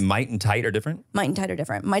pointies. Wait, mite and tite are different? Mite and tite are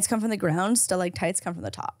different. Mites come from the ground. Stalactites come from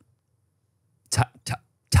the top.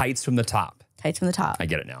 Tights from the top. Tights from the top. I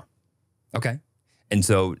get it now. Okay. And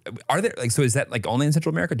so so is that like only in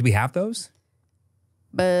Central America? Do we have those?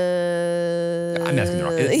 But I'm asking the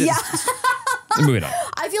wrong. Yeah. Moving on.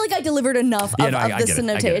 I feel like I delivered enough of the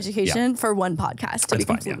cenote education Yeah. for one podcast, to be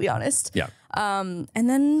completely honest. Yeah. And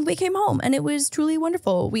then we came home and it was truly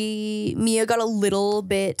wonderful. Mia got a little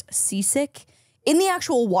bit seasick in the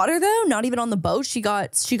actual water though, not even on the boat. She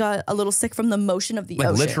got a little sick from the motion of the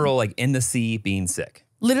ocean. Literal, like in the sea being sick.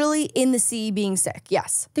 Literally in the sea being sick.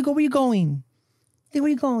 Yes. They go, where you going? Where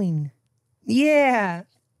you going? Yeah.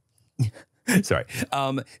 Sorry.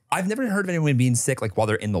 I've never heard of anyone being sick like while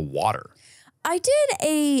they're in the water. I did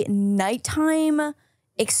a nighttime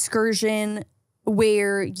excursion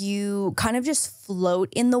where you kind of just float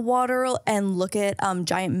in the water and look at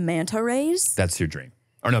giant manta rays. That's your dream.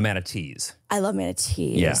 Or no, manatees. I love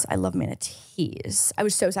manatees. Yeah. I love manatees. I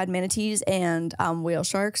was so sad manatees and whale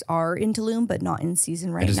sharks are in Tulum, but not in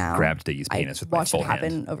season right I just now. grabbed Diggy's penis with my watched full it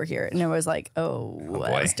happen hand. over here, and I was like, oh boy.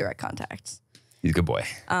 that was direct contact. He's a good boy.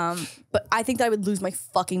 But I think that I would lose my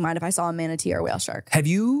fucking mind if I saw a manatee or a whale shark. Have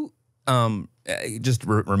you, just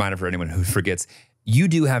reminder for anyone who forgets, you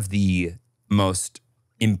do have the most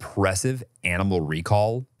impressive animal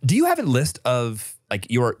recall. Do you have a list of, like,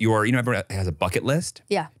 your you know, everyone has a bucket list?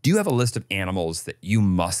 Yeah. Do you have a list of animals that you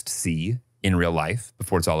must see in real life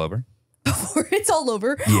before it's all over? Before it's all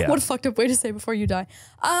over? Yeah. What a fucked up way to say before you die.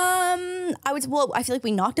 I feel like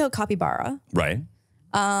we knocked out capybara. Right.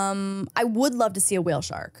 I would love to see a whale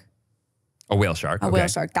shark. A whale shark. A Okay. whale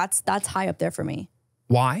shark. That's high up there for me.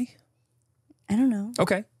 Why? I don't know.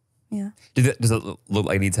 Okay. Yeah. Does it look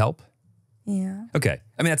like it needs help? Yeah. Okay.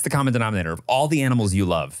 I mean, that's the common denominator of all the animals you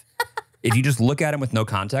love. If you just look at them with no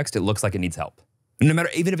context, it looks like it needs help. No matter,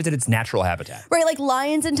 even if it's in its natural habitat. Right, like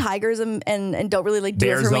lions and tigers and don't really like do it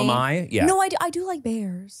Bears, for oh me. my. Yeah. No, I do like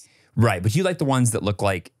bears. Right. But you like the ones that look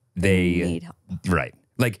like they need help. Right.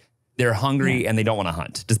 Like they're hungry and they don't want to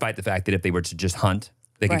hunt, despite the fact that if they were to just hunt,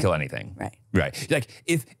 they could Right. kill anything. Right. Right. Like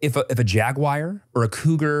if a jaguar or a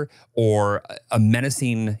cougar or a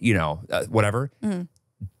menacing, whatever,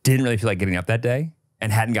 didn't really feel like getting up that day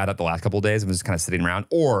and hadn't got up the last couple of days and was just kind of sitting around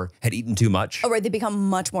or had eaten too much. Oh, right, they become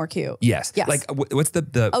much more cute. Yes. Yes. Like what's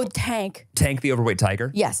the Oh, Tank. Tank, the overweight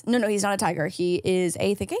tiger? Yes. No, he's not a tiger. He is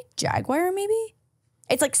I think a jaguar maybe?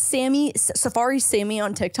 It's like Safari Sammy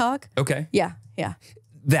on TikTok. Okay. Yeah, yeah.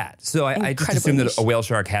 That. So I just Incredibly assume that niche. a whale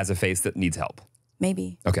shark has a face that needs help.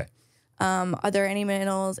 Maybe. Okay. Are there any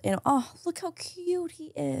animals? Oh, look how cute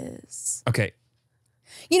he is. Okay.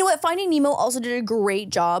 You know what? Finding Nemo also did a great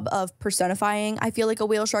job of personifying, I feel like, a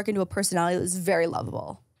whale shark into a personality that was very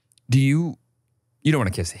lovable. You don't want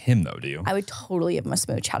to kiss him though, do you? I would totally give him a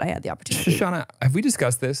smooch had I had the opportunity. Shoshana, have we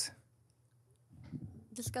discussed this?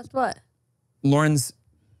 Discussed what? Lauren's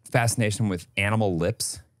fascination with animal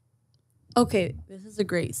lips. Okay, this is a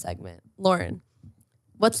great segment. Lauren,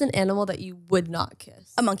 what's an animal that you would not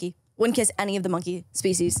kiss? A monkey. Wouldn't kiss any of the monkey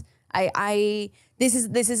species. This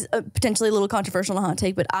is potentially a little controversial and a hot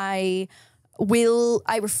take, but I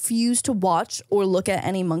refuse to watch or look at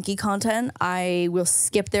any monkey content. I will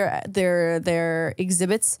skip their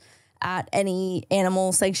exhibits at any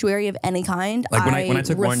animal sanctuary of any kind. Like when I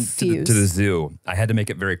took Lauren to the zoo, I had to make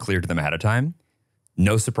it very clear to them ahead of time.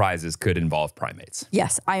 No surprises could involve primates.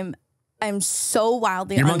 Yes, I'm so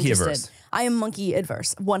wildly You're monkey uninterested. averse. I am monkey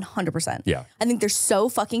adverse, 100%. Yeah. I think they're so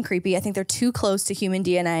fucking creepy. I think they're too close to human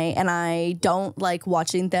DNA, and I don't like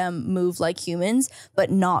watching them move like humans, but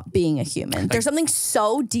not being a human. There's something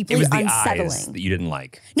so deeply It was the unsettling. eyes that you didn't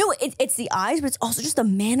like. No, it's the eyes, but it's also just the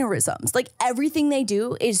mannerisms. Like everything they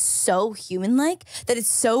do is so human-like that it's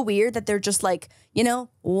so weird that they're just like,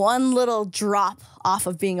 one little drop off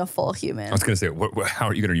of being a full human. I was going to say, how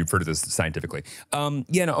are you going to refer to this scientifically?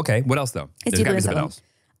 Okay. What else though? It's There's got to deeply be something else.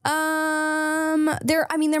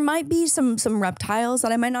 There might be some reptiles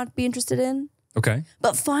that I might not be interested in. Okay.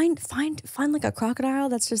 But find like a crocodile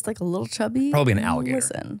that's just like a little chubby. Probably an alligator.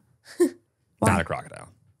 Listen. Not a crocodile.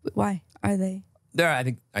 Why are they? There,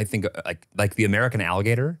 I think like the American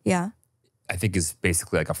alligator, Yeah. I think is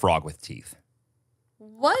basically like a frog with teeth.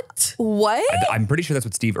 What? What? I'm pretty sure that's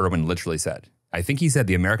what Steve Irwin literally said. I think he said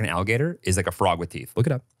the American alligator is like a frog with teeth. Look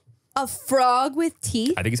it up. A frog with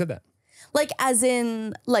teeth? I think he said that. Like as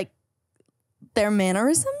in like their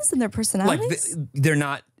mannerisms and their Like personalities? they're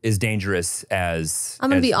not as dangerous as. I'm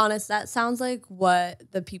gonna as- be honest. That sounds like what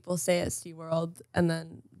the people say at SeaWorld, and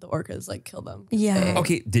then the orcas like kill them. 'cause Yeah. they-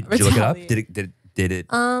 Okay, did you look it up? Retaliate. Did it?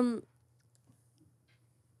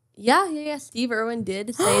 Yeah. Steve Irwin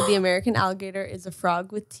did say the American alligator is a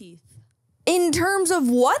frog with teeth. In terms of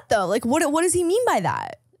what though? Like what does he mean by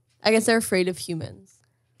that? I guess they're afraid of humans.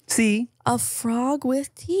 See, A frog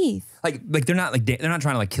with teeth. like they're not they're not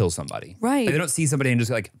trying to like kill somebody. Right. Like, they don't see somebody and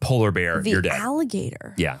just like polar bear, The you're dead.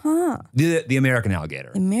 alligator. Yeah. Huh. The American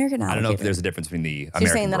alligator. American alligator. I don't know if there's a difference between the So American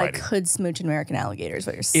you're saying that variety. I could smooch an American alligator is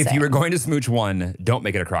what you're saying. If you were going to smooch one, don't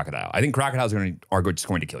make it a crocodile. I think crocodiles are just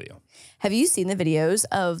going to kill you. Have you seen the videos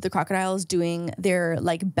of the crocodiles doing their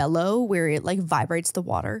like bellow where it like vibrates the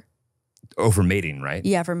water? Oh, for mating, right?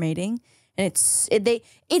 Yeah, for mating. And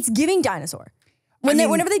it's giving dinosaur. I mean-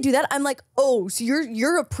 Whenever they do that, I'm like, oh, so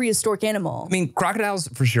you're a prehistoric animal. I mean, crocodiles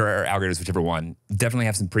for sure, or alligators, whichever one, definitely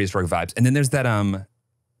have some prehistoric vibes. And then there's that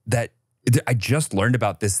I just learned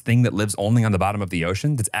about this thing that lives only on the bottom of the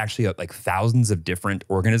ocean. That's actually like thousands of different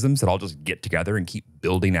organisms that all just get together and keep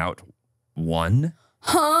building out one.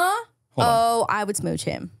 Huh? Hold on. Oh, I would smooch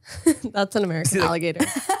him. That's an American See, like- alligator.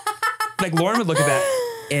 Like Lauren would look at that.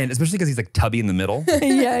 And especially because he's like tubby in the middle.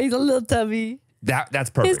 Yeah, he's a little tubby. That's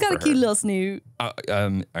perfect. He's got a for cute her. little snoot. All right,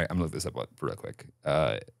 I'm gonna look this up real quick.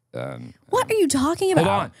 What are you talking about?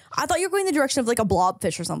 Hold on. I thought you were going the direction of like a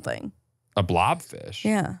blobfish or something. A blobfish.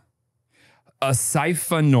 Yeah. A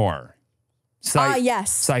siphonor.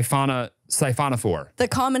 Yes. Siphonophore. The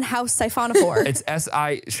common house siphonophore. It's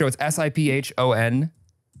SIPHON.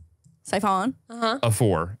 Siphon. A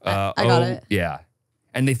four. I got it. Yeah.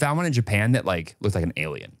 And they found one in Japan that like looked like an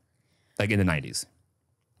alien, like in the 90s.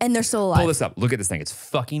 And they're still alive. Pull this up. Look at this thing. It's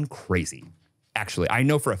fucking crazy. Actually, I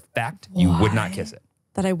know for a fact you would not kiss it.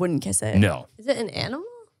 That I wouldn't kiss it. No. Is it an animal?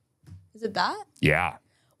 Is it that? Yeah.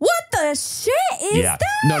 What the shit is Yeah. that?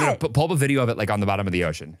 No. Pull up a video of it like on the bottom of the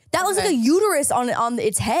ocean. That looks like a uterus on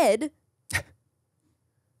its head.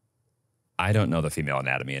 I don't know the female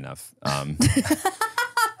anatomy enough.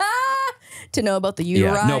 To know about the uteri.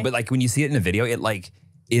 Yeah. No, but like when you see it in a video, it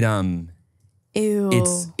Ew.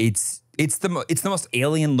 it's the most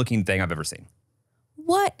alien looking thing I've ever seen.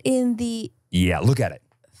 What in the Yeah, look at it.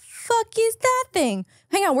 fuck is that thing?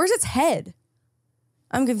 Hang on, where's its head?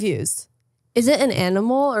 I'm confused. Is it an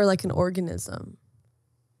animal or like an organism?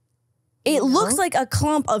 It looks like a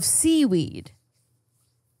clump of seaweed.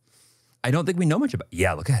 I don't think we know much about.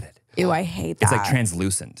 Yeah, look at it. Ew, I hate that. It's like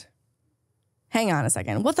translucent. Hang on a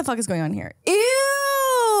second. What the fuck is going on here?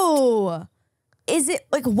 Ew! Is it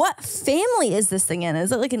like what family is this thing in?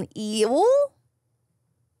 Is it like an eel?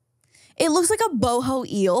 It looks like a boho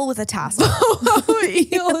eel with a tassel.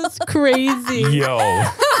 Eel is crazy. Yo.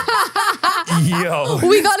 Yo.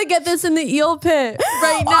 We got to get this in the eel pit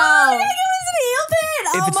right now. Oh, I think it was an eel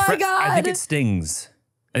pit. If Oh it's my God. I think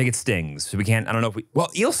it stings. So we can't, I don't know if we, well,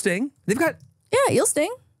 eel sting. They've got, Yeah, eel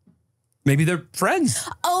sting. maybe they're friends.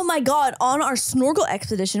 Oh my God. On our snorkel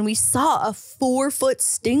expedition, we saw a 4-foot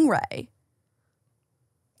stingray.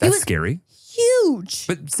 That's was- scary. Huge.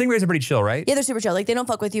 But stingrays are pretty chill, right? Yeah, they're super chill. Like they don't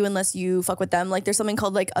fuck with you unless you fuck with them. Like there's something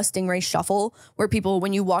called like a stingray shuffle where people,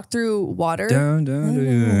 when you walk through water. Dun, dun,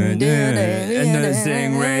 dun, dun, and the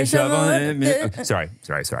stingray shuffle. Sorry.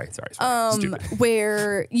 Stupid.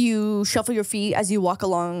 Where you shuffle your feet as you walk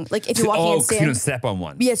along. Like if you're walking in Oh, 'cause you sand. don't step on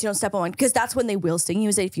one. Yes, you don't step on one because that's when they will sting you.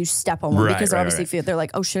 Is if you step on one Right, because they're right, obviously right. feel they're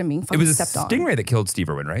like, oh shit, I'm being It fucking was a stepped on. stingray that killed Steve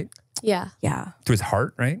Irwin, right? Yeah. Yeah, Through his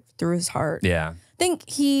heart, right? through his heart. Yeah. I think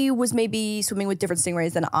he was maybe swimming with different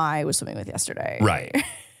stingrays than I was swimming with yesterday. Right.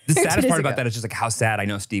 The 2 saddest days part about ago. that is just like how sad I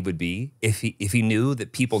know Steve would be if he knew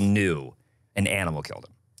that people knew an animal killed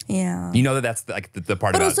him. Yeah. You know that's like the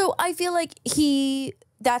part But about also, I feel like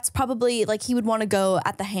that's probably like he would want to go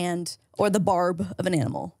at the hand or the barb of an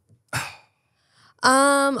animal.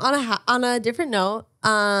 On a different note,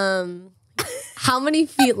 how many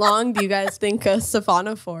feet long do you guys think a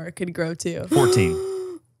siphonophore could grow to?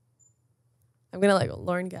 14. I'm gonna let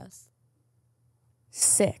Lauren guess.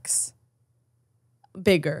 6.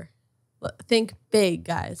 Bigger. Think big,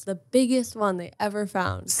 guys. The biggest one they ever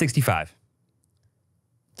found. 65.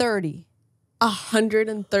 30.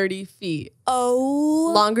 130 feet.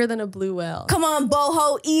 Oh. Longer than a blue whale. Come on,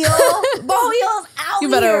 boho eel. Boho eel's out You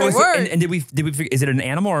better here. work. And did we figure, is it an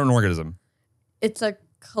animal or an organism? It's a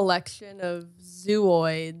collection of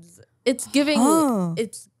zooids. It's giving. Huh.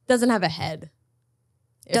 It doesn't have a head.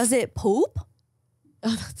 Does it poop?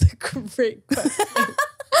 Oh, that's a great question.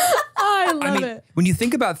 I love it. When you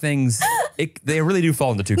think about things, they really do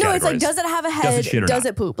fall into two No, categories. it's like, does it have a head? Does it shit or does not?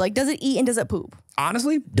 it poop? Like, does it eat and does it poop?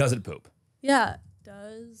 Honestly, does it poop? Yeah.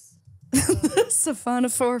 Does.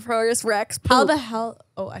 Siphonophorus rex poop. How the hell?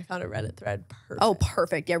 Oh, I found a Reddit thread. Perfect. Oh,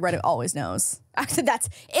 perfect. Yeah, Reddit always knows. Actually, that's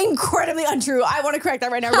incredibly untrue. I want to correct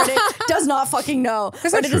that right now. Reddit does not fucking know. not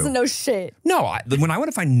Reddit true. doesn't know shit. No, when I want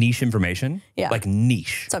to find niche information, Yeah. like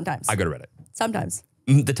niche, Sometimes. I go to Reddit. Sometimes.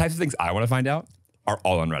 The types of things I want to find out are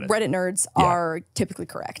all on Reddit. Reddit nerds are typically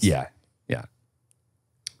correct. Yeah.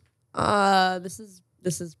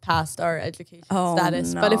 This is past our education Oh,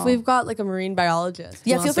 status. But if no. we've got like a marine biologist, who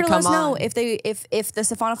Yeah, feel wants free to let us come know on, if the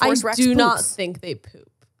Siphonophorus I rex do not poops. think they poop.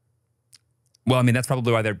 Well, I mean, that's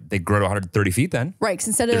probably why they grow to 130 feet then. Right, 'cause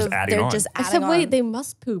instead They're of just adding they're on. just adding Except on. wait, they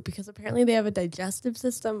must poop because apparently they have a digestive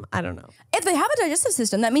system. I don't know. If they have a digestive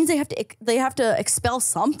system, that means they have to expel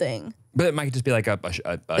something. But it might just be like an just-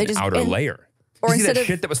 outer and- layer. or You see instead that of-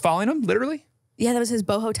 shit that was following them, literally? Yeah, that was his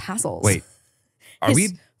boho tassels. Wait, are His we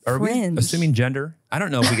fringe. assuming gender? I don't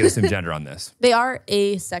know if we can assume gender on this. They are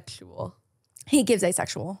asexual. He gives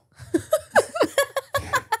asexual.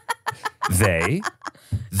 They.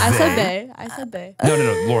 I said they. No,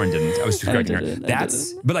 Lauren didn't. I was just correcting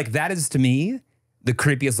her. But like that is to me the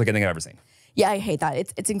creepiest looking thing I've ever seen. Yeah, I hate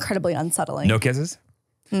that. It's incredibly unsettling. No kisses.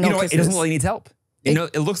 No You know what? It doesn't kisses. look like he needs help. You know,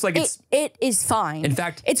 it looks like it is fine. In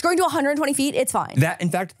fact, it's growing to 120 feet. It's fine. In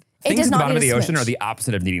fact, things at the bottom of the ocean are the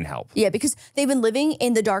opposite of needing help. Yeah, because they've been living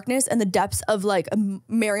in the darkness and the depths of like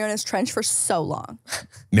Mariana's Trench for so long.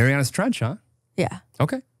 Mariana's Trench, huh? Yeah.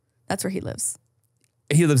 Okay. That's where he lives.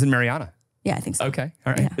 He lives in Mariana. Yeah, I think so. Okay,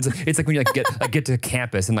 all right. Yeah. It's like when you get to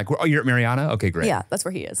campus and like, oh, you're at Mariana? Okay, great. Yeah, that's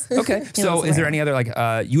where he is. Okay, so is there any other like,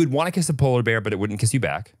 you would want to kiss a polar bear, but it wouldn't kiss you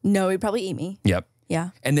back? No, he'd probably eat me. Yep. Yeah.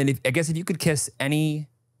 And then if you could kiss any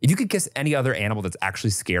other animal that's actually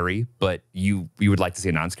scary, but you would like to see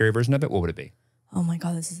a non-scary version of it, what would it be? Oh my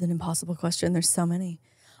God, this is an impossible question. There's so many.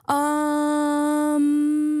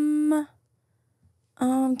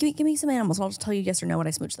 Give me some animals. And I'll just tell you yes or no when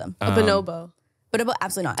I smooch them. A bonobo. Bonobo,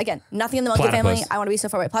 absolutely not. Again, nothing in the monkey family. I want to be so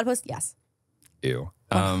far away. Platypus, yes. Ew.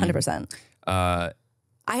 100%. I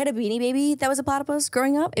had a Beanie Baby that was a platypus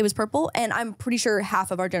growing up. It was purple, and I'm pretty sure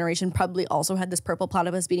half of our generation probably also had this purple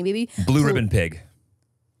platypus Beanie Baby. Blue ribbon pig.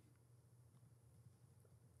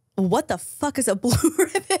 What the fuck is a blue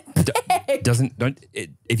ribbon pig? I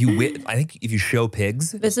think if you show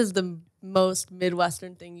pigs. This is the most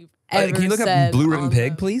Midwestern thing you've ever Can you look said up blue ribbon on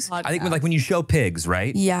pig, the please? podcast. I think when you show pigs,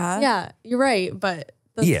 right? Yeah. Yeah, you're right, but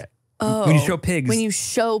that's, Yeah. Oh, when you show pigs. When you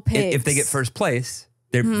show pigs. If they get first place,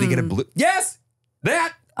 they get a blue. Yes!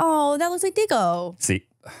 That! Oh, that looks like Diggo. See.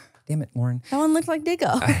 Damn it, Lauren. That one looked like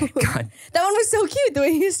Diggo. God. That one was so cute. The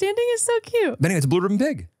way he was standing is so cute. But anyway, it's a blue ribbon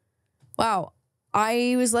pig. Wow.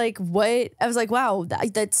 I was like, what? I was like, wow,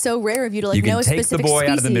 that's so rare of you to like you can know a take specific the boy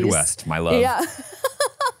species. out of the Midwest, my love. Yeah.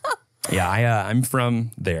 Yeah, I'm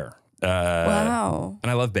from there. Wow.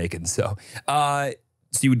 And I love bacon, so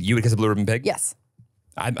you would kiss a blue ribbon pig? Yes.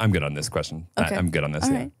 I'm good on this question. Okay. I'm good on this.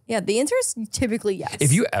 All yeah. right. Yeah, the answer is typically yes.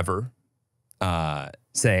 If you ever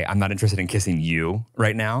say I'm not interested in kissing you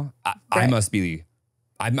right now, I Right. must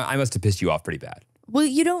have pissed you off pretty bad. Well,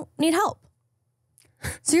 you don't need help.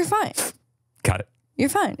 So you're fine. Got it. You're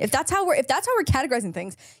fine. If that's how we're categorizing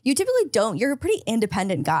things, you typically don't. You're a pretty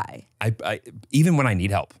independent guy. I even when I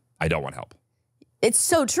need help, I don't want help. It's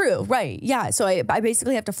so true. Right. Yeah. So I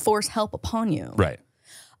basically have to force help upon you. Right.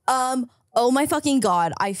 Oh my fucking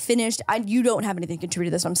God. I finished. You don't have anything to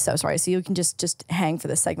contribute to this. I'm so sorry. So you can just hang for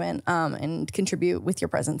this segment and contribute with your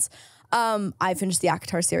presence. I finished the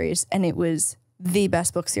ACOTAR series and it was the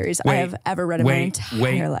best book series I have ever read in my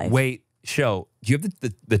entire life. Wait, show. Do you have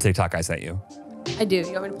the TikTok I sent you? I do.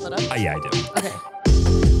 You want me to pull it up? Yeah, I do. Okay.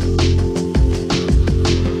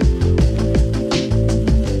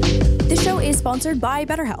 This show is sponsored by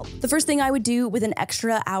BetterHelp. The first thing I would do with an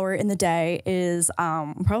extra hour in the day is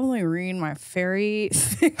probably read my fairy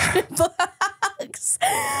fiction books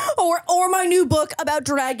or my new book about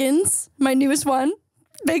dragons, my newest one.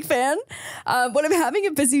 Big fan. When I'm having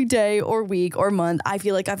a busy day or week or month, I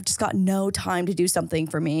feel like I've just got no time to do something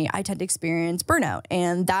for me. I tend to experience burnout,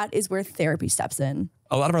 and that is where therapy steps in.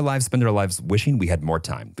 A lot of our lives spend our lives wishing we had more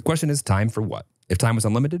time. The question is, time for what? If time was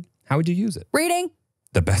unlimited, how would you use it? Reading.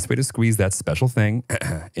 The best way to squeeze that special thing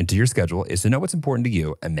into your schedule is to know what's important to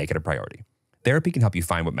you and make it a priority. Therapy can help you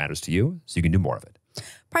find what matters to you so you can do more of it.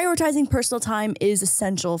 Prioritizing personal time is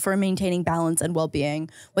essential for maintaining balance and well-being.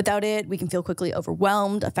 Without it, we can feel quickly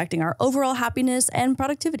overwhelmed, affecting our overall happiness and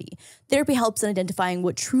productivity. Therapy helps in identifying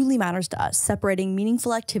what truly matters to us, separating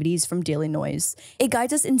meaningful activities from daily noise. It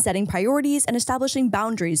guides us in setting priorities and establishing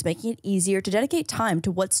boundaries, making it easier to dedicate time to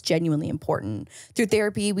what's genuinely important. Through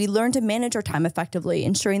therapy, we learn to manage our time effectively,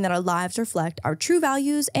 ensuring that our lives reflect our true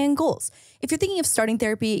values and goals. If you're thinking of starting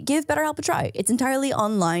therapy, give BetterHelp a try. It's entirely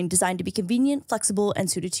online, designed to be convenient, flexible, and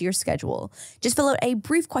suited to your schedule. Just fill out a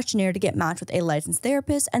brief questionnaire to get matched with a licensed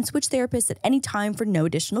therapist and switch therapists at any time for no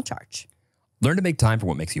additional charge. Learn to make time for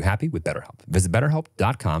what makes you happy with BetterHelp. Visit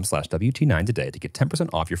BetterHelp.com/WT9 today to get 10%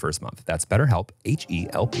 off your first month. That's BetterHelp,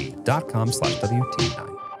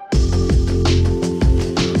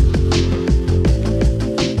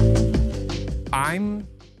 HELP.com/WT9. I'm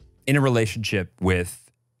in a relationship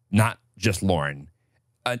with not just Lauren.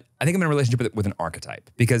 I think I'm in a relationship with an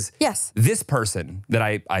archetype because Yes. this person that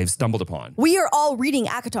I've stumbled upon, We are all reading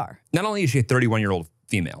ACOTAR. not only is she a 31-year-old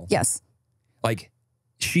female, Yes. like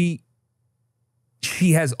she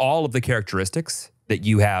has all of the characteristics that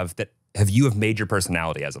you have made your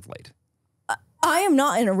personality as of late. I am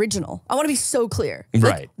not an original. I want to be so clear.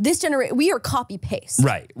 Right. This generation, we are copy paste.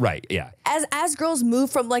 Right, yeah. As girls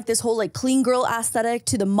move from like this whole like clean girl aesthetic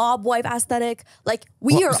to the mob wife aesthetic, like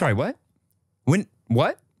we are. Sorry, what?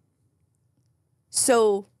 What?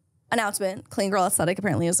 So, announcement, clean girl aesthetic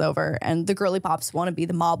apparently is over, and the girly pops want to be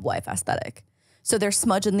the mob wife aesthetic. So they're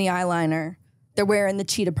smudging the eyeliner, they're wearing the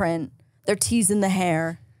cheetah print, they're teasing the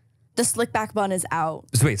hair, The slick back bun is out.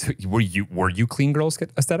 So wait, so were you clean girl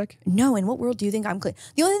aesthetic? No, in what world do you think I'm clean?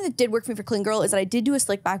 The only thing that did work for me for clean girl is that I did do a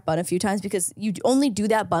slick back bun a few times because you only do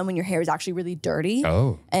that bun when your hair is actually really dirty.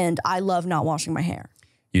 Oh. And I love not washing my hair.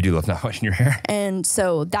 You do love not washing your hair. And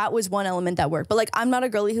so that was one element that worked. But like, I'm not a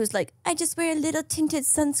girly who's like, I just wear a little tinted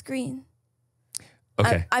sunscreen.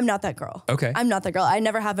 Okay. I'm not that girl. Okay. I'm not that girl. I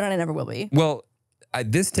never have been and I never will be. Well,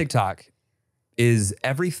 this TikTok is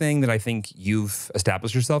everything that I think you've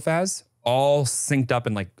established yourself as, all synced up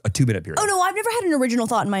in like a 2-minute period. Oh no, I've never had an original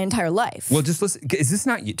thought in my entire life. Well, just listen. Is this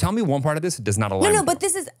not you? Tell me one part of this that does not align. No, but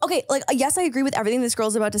this is, okay, like, yes, I agree with everything this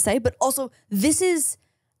girl's about to say, but also this is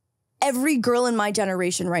every girl in my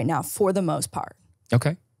generation right now for the most part.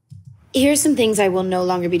 Okay. Here's some things I will no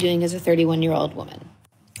longer be doing as a 31-year-old woman.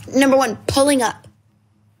 Number one, pulling up.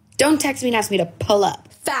 Don't text me and ask me to pull up.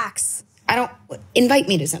 Facts. I don't invite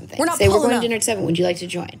me to something. We're not say we're pulling going up. to dinner at 7. Would you like to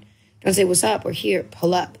join? Don't say what's up. We're here.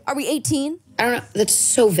 Pull up. Are we 18? I don't know. That's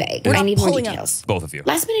so vague. We're I not need more pulling up. details. Both of you.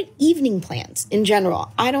 Last minute evening plans in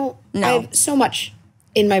general. I have so much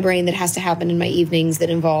in my brain that has to happen in my evenings that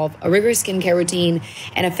involve a rigorous skincare routine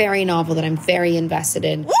and a fairy novel that I'm very invested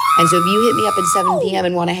in. Woo! And so if you hit me up at 7 p.m.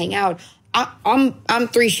 and want to hang out, I'm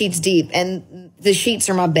 3 sheets deep and the sheets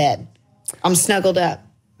are my bed. I'm snuggled up.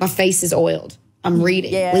 My face is oiled. I'm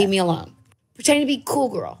reading. Yeah. Leave me alone. Pretending to be cool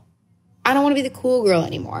girl. I don't want to be the cool girl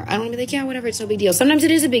anymore. I don't want to be like, yeah, whatever, it's no big deal. Sometimes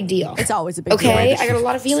it is a big deal. It's always a big deal. Okay, I got a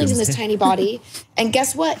lot of feelings in this tiny body. And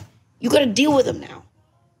guess what? You got to deal with them now.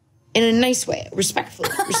 In a nice way, respectfully.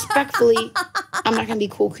 Respectfully, I'm not going to be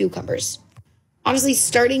cool cucumbers. Honestly,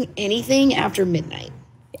 starting anything after midnight.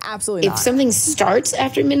 Absolutely If not. something starts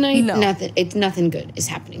after midnight, No. nothing good is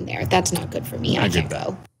happening there. That's not good for me. I can't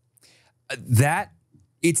go.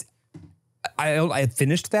 I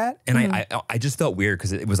finished that and I just felt weird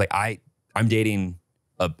because it was like I'm dating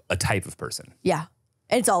a type of person. Yeah.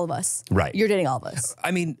 It's all of us. Right. You're dating all of us.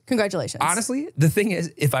 I mean, Congratulations. honestly, the thing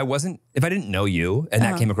is, if I didn't know you and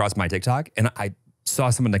that came across my TikTok and I saw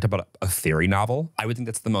someone like about a fairy novel, I would think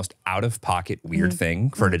that's the most out of pocket weird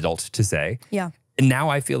thing for an adult to say. Yeah. And now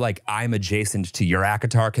I feel like I'm adjacent to your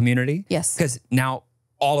ACOTAR community. Yes. Because now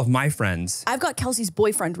all of my friends. I've got Kelsey's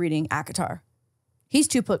boyfriend reading ACOTAR. He's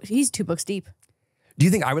two books deep. Do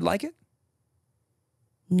you think I would like it?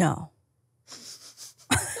 No.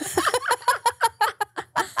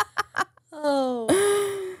 Oh.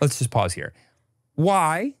 Let's just pause here.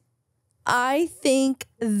 Why? I think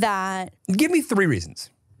that Give me 3 reasons.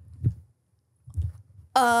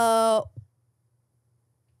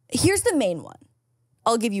 here's the main one.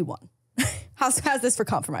 I'll give you one. How's this for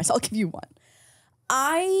compromise? I'll give you one.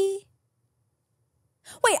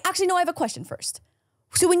 Wait, actually, no, I have a question first.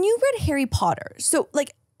 So when you read Harry Potter, so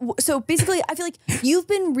basically, I feel like you've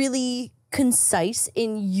been really concise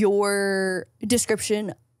in your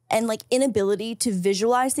description and like inability to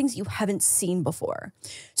visualize things you haven't seen before.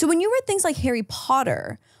 So when you read things like Harry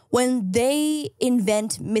Potter, when they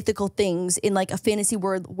invent mythical things in like a fantasy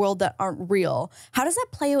world that aren't real, how does that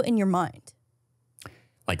play out in your mind?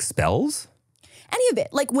 Like spells? Any of it.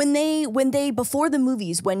 Like when they before the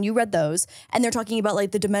movies, when you read those and they're talking about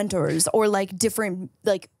like the Dementors or like different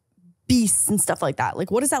like beasts and stuff like that.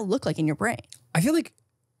 Like what does that look like in your brain? I feel like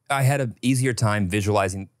I had an easier time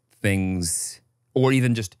visualizing things or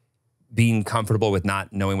even just being comfortable with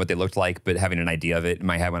not knowing what they looked like, but having an idea of it in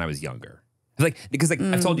my head when I was younger. Because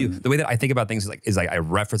I've told you, the way that I think about things is like I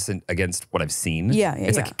reference it against what I've seen. Yeah,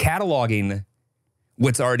 It's like cataloging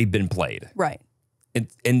what's already been played. Right. And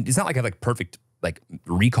it's not like I have like perfect like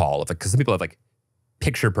recall of it, because some people have like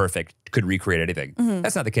picture perfect, could recreate anything.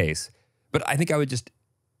 That's not the case. But I think I would just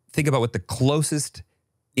think about what the closest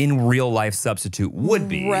in real life substitute would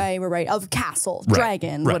be. Right. Of castle, Right,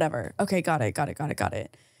 dragon, right. whatever. Okay, got it.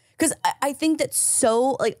 Because I think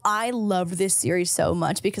that I loved this series so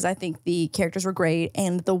much because I think the characters were great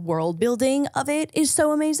and the world building of it is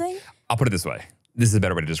so amazing. I'll put it this way. This is a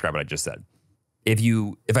better way to describe what I just said.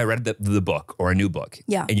 If I read the book or a new book,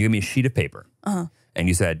 Yeah. and you give me a sheet of paper, and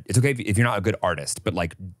you said, it's okay if you're not a good artist, but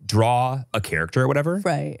like draw a character or whatever,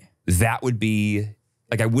 Right. that would be,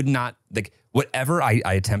 like I would not, like whatever I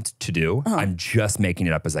attempt to do, I'm just making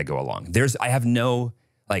it up as I go along. There's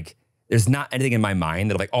not anything in my mind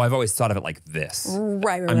that I'm like, oh, I've always thought of it like this.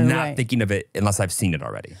 Right. I'm not thinking of it unless I've seen it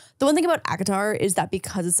already. The one thing about ACOTAR is that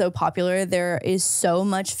because it's so popular, there is so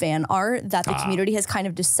much fan art that the community has kind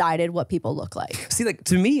of decided what people look like. See, like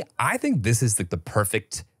to me, I think this is like the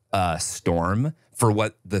perfect storm for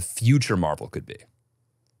what the future Marvel could be.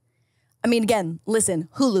 I mean, again, listen,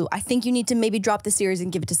 Hulu, I think you need to maybe drop the series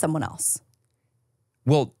and give it to someone else.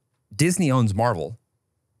 Well, Disney owns Marvel.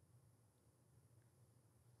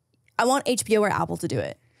 I want HBO or Apple to do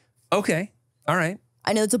it. Okay. All right.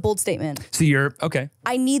 I know it's a bold statement. So you're okay.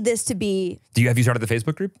 I need this to be. Have you started the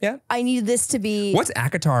Facebook group yet? I need this to be. What's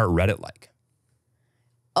ACOTAR Reddit like?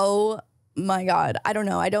 Oh my God. I don't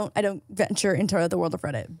know. I don't venture into the world of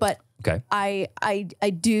Reddit, but Okay. I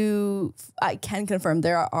can confirm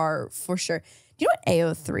there are for sure. Do you know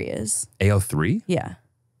what AO3 is? AO3? Yeah.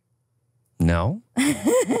 No.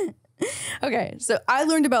 Okay. So I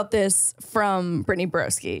learned about this from Brittany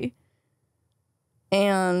Broski.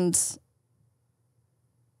 And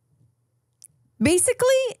basically,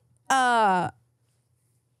 okay,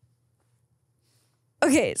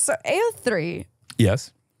 so AO3,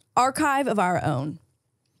 Yes. Archive of Our Own.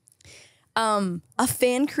 A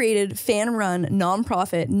fan-created, fan-run,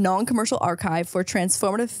 non-profit, non-commercial archive for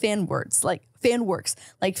transformative fan works like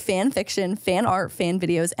fan fiction, fan art, fan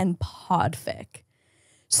videos, and podfic.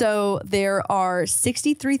 So there are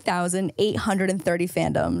 63,830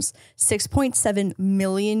 fandoms, 6.7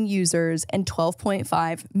 million users, and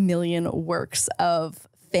 12.5 million works of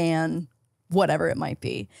fan whatever it might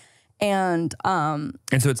be. And so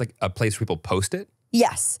it's like a place where people post it?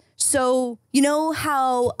 yes. So you know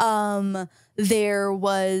how there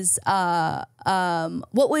was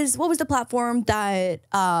what was the platform that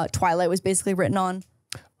Twilight was basically written on?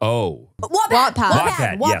 Oh. Wattpad.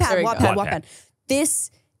 Wattpad, yes. There we go. Wattpad.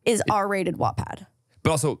 This is R-rated Wattpad.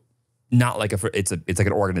 But also not like it's like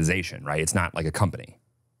an organization, right? It's not like a company.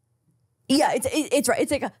 Yeah, it's right.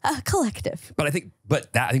 It's like a collective. But I think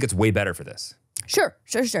it's way better for this. Sure.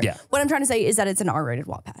 Yeah. What I'm trying to say is that it's an R-rated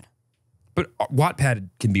Wattpad. But Wattpad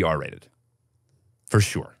can be R-rated. For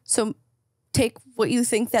sure. So take what you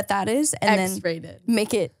think that is and X-rated. then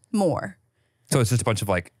make it more. So it's just a bunch of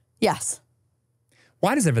like, Yes.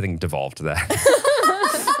 why does everything devolve to that?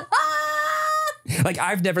 Like,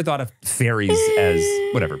 I've never thought of fairies as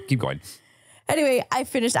whatever. Keep going. Anyway, I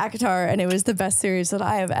finished ACOTAR and it was the best series that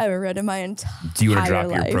I have ever read in my entire life. Do you want to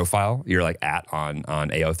drop your profile? You're like on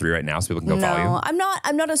AO3 right now so people can go follow you? No,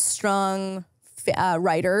 I'm not a strong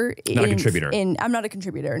writer. Not a contributor. I'm not a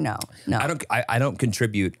contributor. No. I don't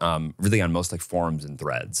contribute really on most like forums and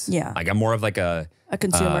threads. Yeah. Like I'm more of like a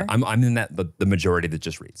consumer. I'm in that the majority that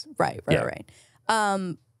just reads. Right.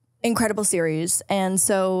 Yeah. Incredible series. And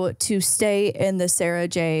so to stay in the Sarah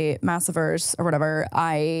J. Massiverse or whatever,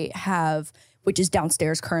 I have, which is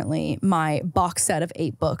downstairs currently, my box set of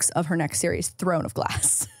 8 books of her next series, Throne of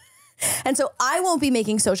Glass. And so I won't be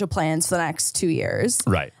making social plans for the next 2 years.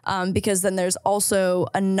 Right. Because then there's also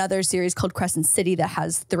another series called Crescent City that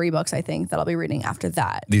has 3 books, I think, that I'll be reading after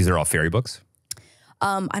that. These are all fairy books?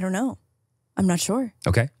 I don't know. I'm not sure.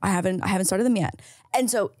 Okay. I haven't started them yet. And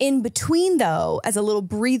so in between though, as a little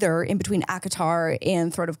breather in between ACOTAR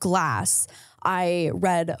and Throne of Glass, I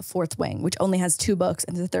read Fourth Wing, which only has 2 books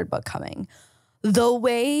and there's a 3rd book coming.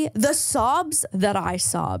 The sobs that I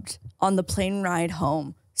sobbed on the plane ride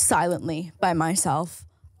home silently by myself.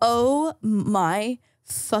 Oh my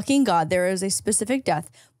fucking God, there is a specific death.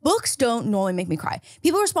 Books don't normally make me cry.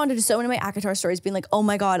 People responded to so many of my ACOTAR stories being like, oh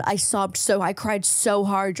my God, I cried so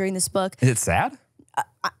hard during this book. Is it sad?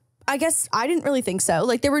 I guess I didn't really think so.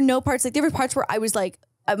 Like there were no parts, like there were parts where I was like,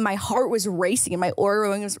 my heart was racing and my Oura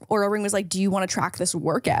ring was like, do you want to track this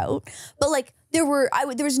workout? But like there was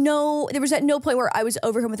at no point where I was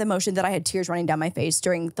overcome with emotion that I had tears running down my face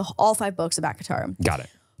during all 5 books of ACOTAR. Got it.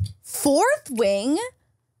 Fourth Wing,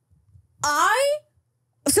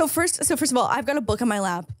 So first of all, I've got a book on my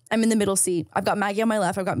lap. I'm in the middle seat. I've got Maggie on my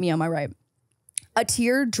left. I've got me on my right. A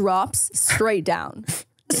tear drops straight down,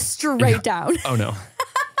 straight down. Oh no.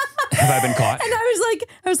 Have I been caught? And I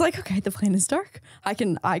was like, okay, the plane is dark. I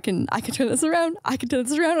can turn this around. I can turn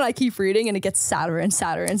this around. And I keep reading and it gets sadder and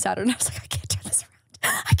sadder and sadder. And I was like, I can't turn this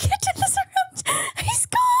around. I can't turn this around. He's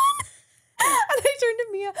gone. And I turned to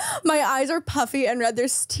Mia. My eyes are puffy and red.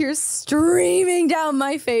 There's tears streaming down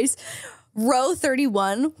my face. Row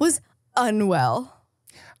 31 was unwell.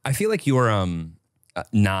 I feel like you're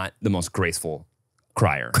not the most graceful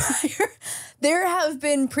crier. There have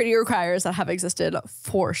been prettier criers that have existed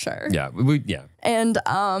for sure. Yeah, yeah. And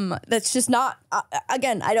that's just not,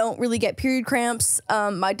 again, I don't really get period cramps.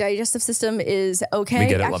 My digestive system is okay. We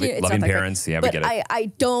get it, Actually, loving parents. Great. Yeah, but we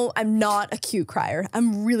get it. I'm not a cute crier.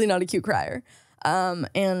 I'm really not a cute crier.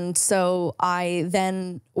 And so I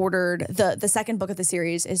then ordered the 2nd book of the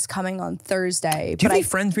series is coming on Thursday. Do you have any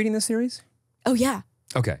friends reading this series? Oh yeah.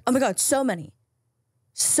 Okay. Oh my God, so many.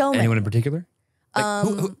 So many. Anyone in particular? Like,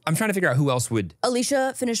 who, I'm trying to figure out who else would.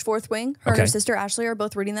 Alicia finished Fourth Wing. Her and her sister Ashley are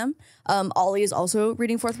both reading them. Ollie is also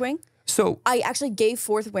reading Fourth Wing. So I actually gave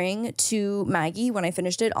Fourth Wing to Maggie when I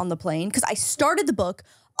finished it on the plane because I started the book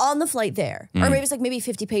on the flight there. Or maybe it's like maybe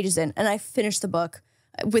 50 pages in and I finished the book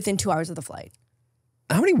within 2 hours of the flight.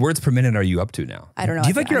 How many words per minute are you up to now? I don't know. Do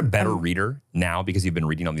you feel like you're a better reader now because you've been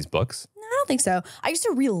reading all these books? No, I don't think so. I used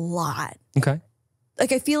to read a lot. Okay.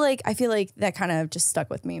 Like I feel like that kind of just stuck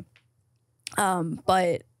with me.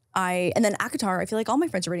 But and then ACOTAR, I feel like all my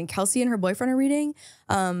friends are reading. Kelsey and her boyfriend are reading.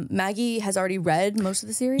 Maggie has already read most of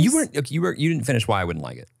the series. You didn't finish Why I Wouldn't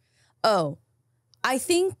Like It. Oh, I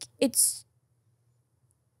think it's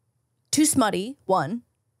too smutty. One,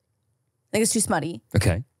 I think it's too smutty.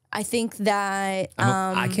 Okay. I think that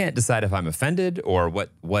I can't decide if I'm offended or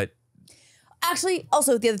what. Actually,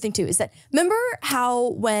 also the other thing too is that remember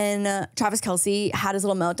how when Travis Kelce had his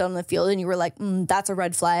little meltdown in the field and you were like, that's a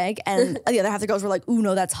red flag, and the other half of the girls were like, ooh,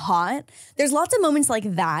 no, that's hot. There's lots of moments like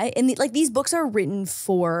that, and like these books are written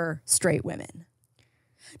for straight women.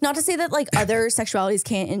 Not to say that like other sexualities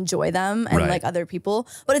can't enjoy them and like other people,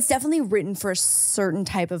 but it's definitely written for a certain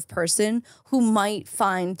type of person who might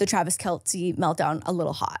find the Travis Kelce meltdown a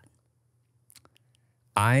little hot.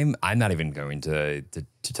 I'm not even going to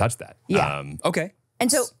touch that. Yeah. Okay.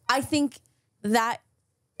 And so I think that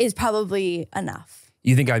is probably enough.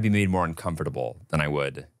 You think I'd be made more uncomfortable than I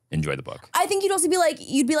would enjoy the book? I think you'd also be like,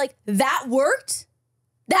 that worked?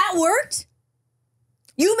 That worked?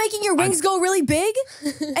 You making your wings go really big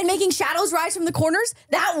and making shadows rise from the corners?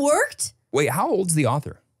 That worked? Wait, how old's the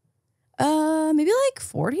author? Maybe like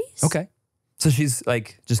 40s. Okay. So she's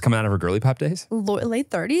like just coming out of her girly pop days?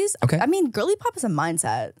 Late 30s. Okay. I mean, girly pop is a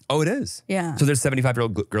mindset. Oh, it is? Yeah. So there's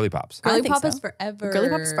 75-year-old girly pops. I Girly think pop so. is forever. Girly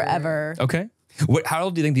pop is forever. Okay. How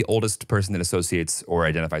old do you think the oldest person that associates or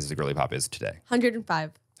identifies as a girly pop is today?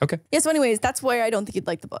 105. Okay. Yeah, so anyways, that's why I don't think you'd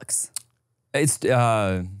like the books. It's,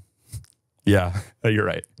 yeah, you're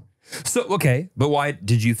right. So, okay. But why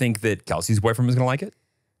did you think that Kelsey's boyfriend was going to like it?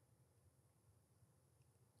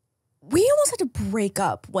 We almost had to break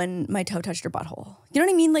up when my toe touched her butthole. You know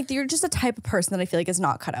what I mean? Like, you're just a type of person that I feel like is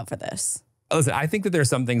not cut out for this. Listen, I think that there are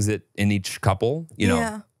some things that in each couple, you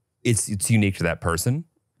know, it's unique to that person.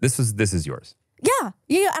 This is yours. Yeah.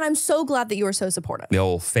 Yeah. And I'm so glad that you were so supportive. The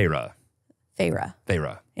old Feyre. Feyre.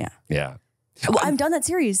 Yeah. Yeah. Well, I'm done that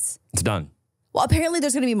series. It's done. Well, apparently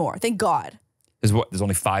there's going to be more. Thank God. There's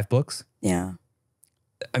only 5 books? Yeah.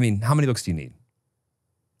 I mean, how many books do you need?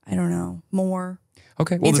 I don't know. More.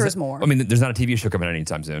 Okay. Well, Answer is more. I mean, there's not a TV show coming out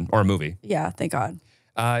anytime soon or a movie. Yeah. Thank God.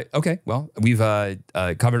 Okay. Well, we've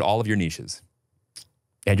covered all of your niches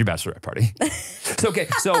and your bachelorette party.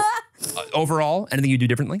 So overall, anything you do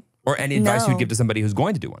differently or any advice you'd give to somebody who's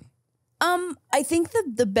going to do one? I think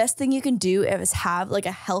the best thing you can do is have like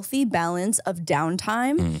a healthy balance of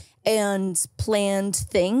downtime and planned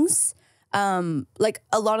things. Like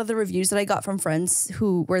a lot of the reviews that I got from friends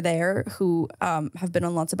who were there who have been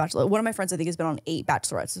on lots of Bachelorette. One of my friends I think has been on 8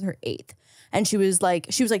 Bachelorettes. This is her 8th. And she was like,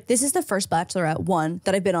 this is the first Bachelorette one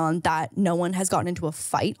that I've been on that no one has gotten into a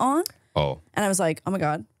fight on. Oh. And I was like, oh my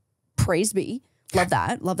God, praise be. Love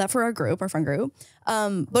that. Love that for our group, our friend group.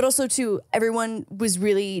 But also too, everyone was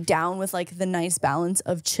really down with like the nice balance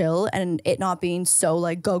of chill and it not being so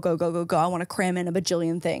like go, go, go, go, go. I want to cram in a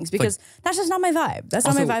bajillion things because that's just not my vibe. That's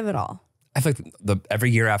not my vibe at all. I feel like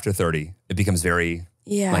every year after 30, it becomes very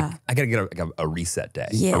like I gotta get a reset day,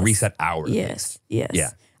 a reset hour. Yes. Yeah.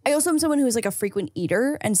 I also am someone who is like a frequent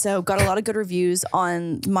eater, and so got a lot of good reviews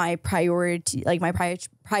on my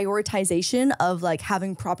prioritization of like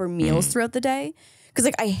having proper meals throughout the day. Because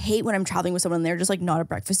like I hate when I'm traveling with someone and they're just like not a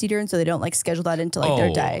breakfast eater, and so they don't like schedule that into like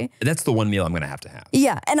their day. That's the one meal I'm gonna have to have.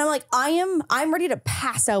 Yeah, and I'm like I'm ready to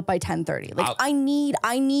pass out by 10:30. Like I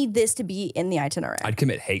need this to be in the itinerary. I'd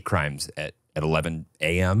commit hate crimes at 11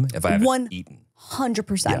 a.m. if I haven't eaten.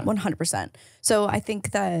 100%, 100%. So I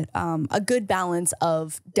think that a good balance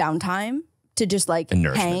of downtime to just like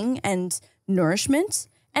hang and nourishment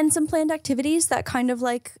and some planned activities that kind of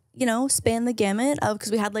like, you know, span the gamut of,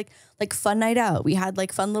 because we had like fun night out. We had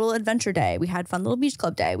like fun little adventure day. We had fun little beach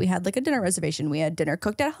club day. We had like a dinner reservation. We had dinner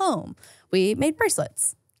cooked at home. We made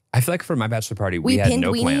bracelets. I feel like for my bachelor party, we had pinned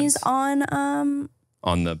no weenies plans.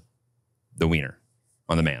 On the wiener.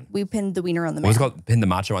 On the man. We pinned the wiener on the man. What was it called? Pin the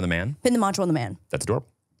macho on the man? Pin the macho on the man. That's adorable.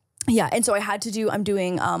 Yeah, and so I'm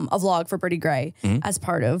doing a vlog for Birdie Gray as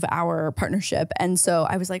part of our partnership. And so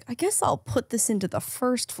I was like, I guess I'll put this into the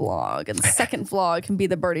first vlog and the second vlog can be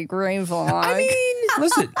the Birdie Gray vlog. I mean,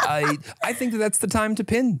 listen, I think that's the time to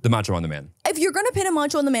pin the macho on the man. If you're going to pin a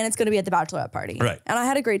macho on the man, it's going to be at the bachelorette party. Right. And I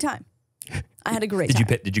had a great time.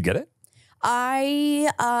 Did you get it? I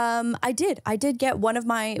did get one of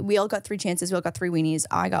we all got 3 chances. We all got 3 weenies.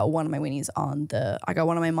 I got one of my weenies I got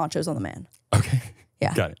one of my machos on the man. Okay.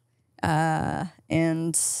 Yeah. Got it.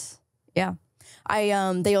 And yeah.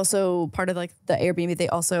 They also, part of like the Airbnb, they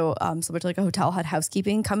also, similar to like a hotel, had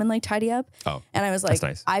housekeeping come and like tidy up. Oh, and I was like, that's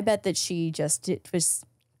nice. I bet that she was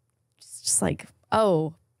just like,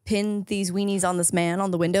 oh, pin these weenies on this man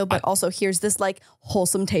on the window, but also here's this like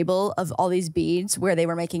wholesome table of all these beads where they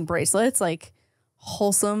were making bracelets, like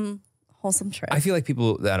wholesome trip. I feel like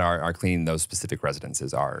people that are cleaning those specific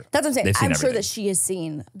residences are. That's what I'm saying. they've seen I'm sure everything. that she has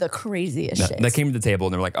seen the craziest shit. They came to the table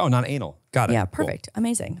and they were like, oh, not anal. Got it. Yeah, Cool. perfect.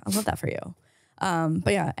 Amazing. I love that for you.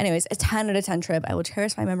 But yeah, anyways, a 10 out of 10 trip. I will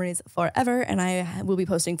cherish my memories forever, and I will be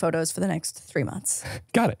posting photos for the next 3 months.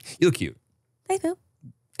 Got it. You look cute. Thanks, Boo.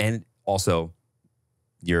 And also,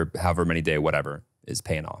 your however many day whatever is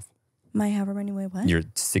paying off. My however many way what? Your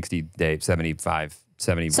 60 day, 75,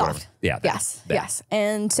 70, Soft. whatever. Yeah. Yes, that. yes.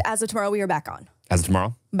 And as of tomorrow, we are back on. As of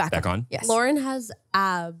tomorrow? Back on. Yes. Lauren has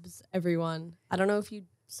abs, everyone. I don't know if you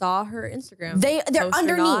saw her Instagram. They're post or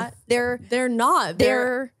underneath. not. They're not.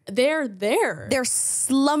 They're there. They're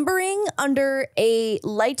slumbering under a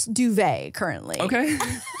light duvet currently. Okay.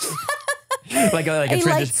 like a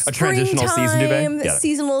transitional season springtime duvet? Yeah.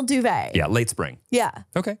 Seasonal duvet. Yeah, late spring. Yeah.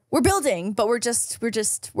 Okay. We're building, but we're just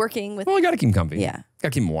working with. Well, you got to keep them comfy. Yeah. Got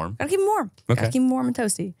to keep them warm. Gotta keep them warm. Okay. Gotta keep them warm and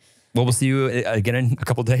toasty. Well, we'll see you again in a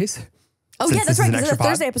couple days. Oh, Since yeah, that's this is right. an Because it's a extra pod?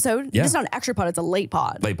 Thursday episode. Yeah. It's not an extra pod. It's a late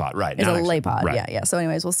pod. Late pod, right. It's not a extra. late pod. Right. Yeah. So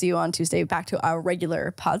anyways, we'll see you on Tuesday back to our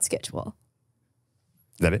regular pod schedule.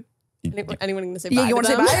 Is that it? Anyone going to say Yeah, bye? you want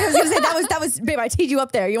to say them? bye? I was going to say that was, babe, I teed you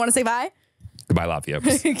up there. You want to say bye? Goodbye, Lafayette.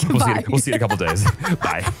 Goodbye. We'll see you in a couple days.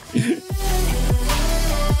 Bye.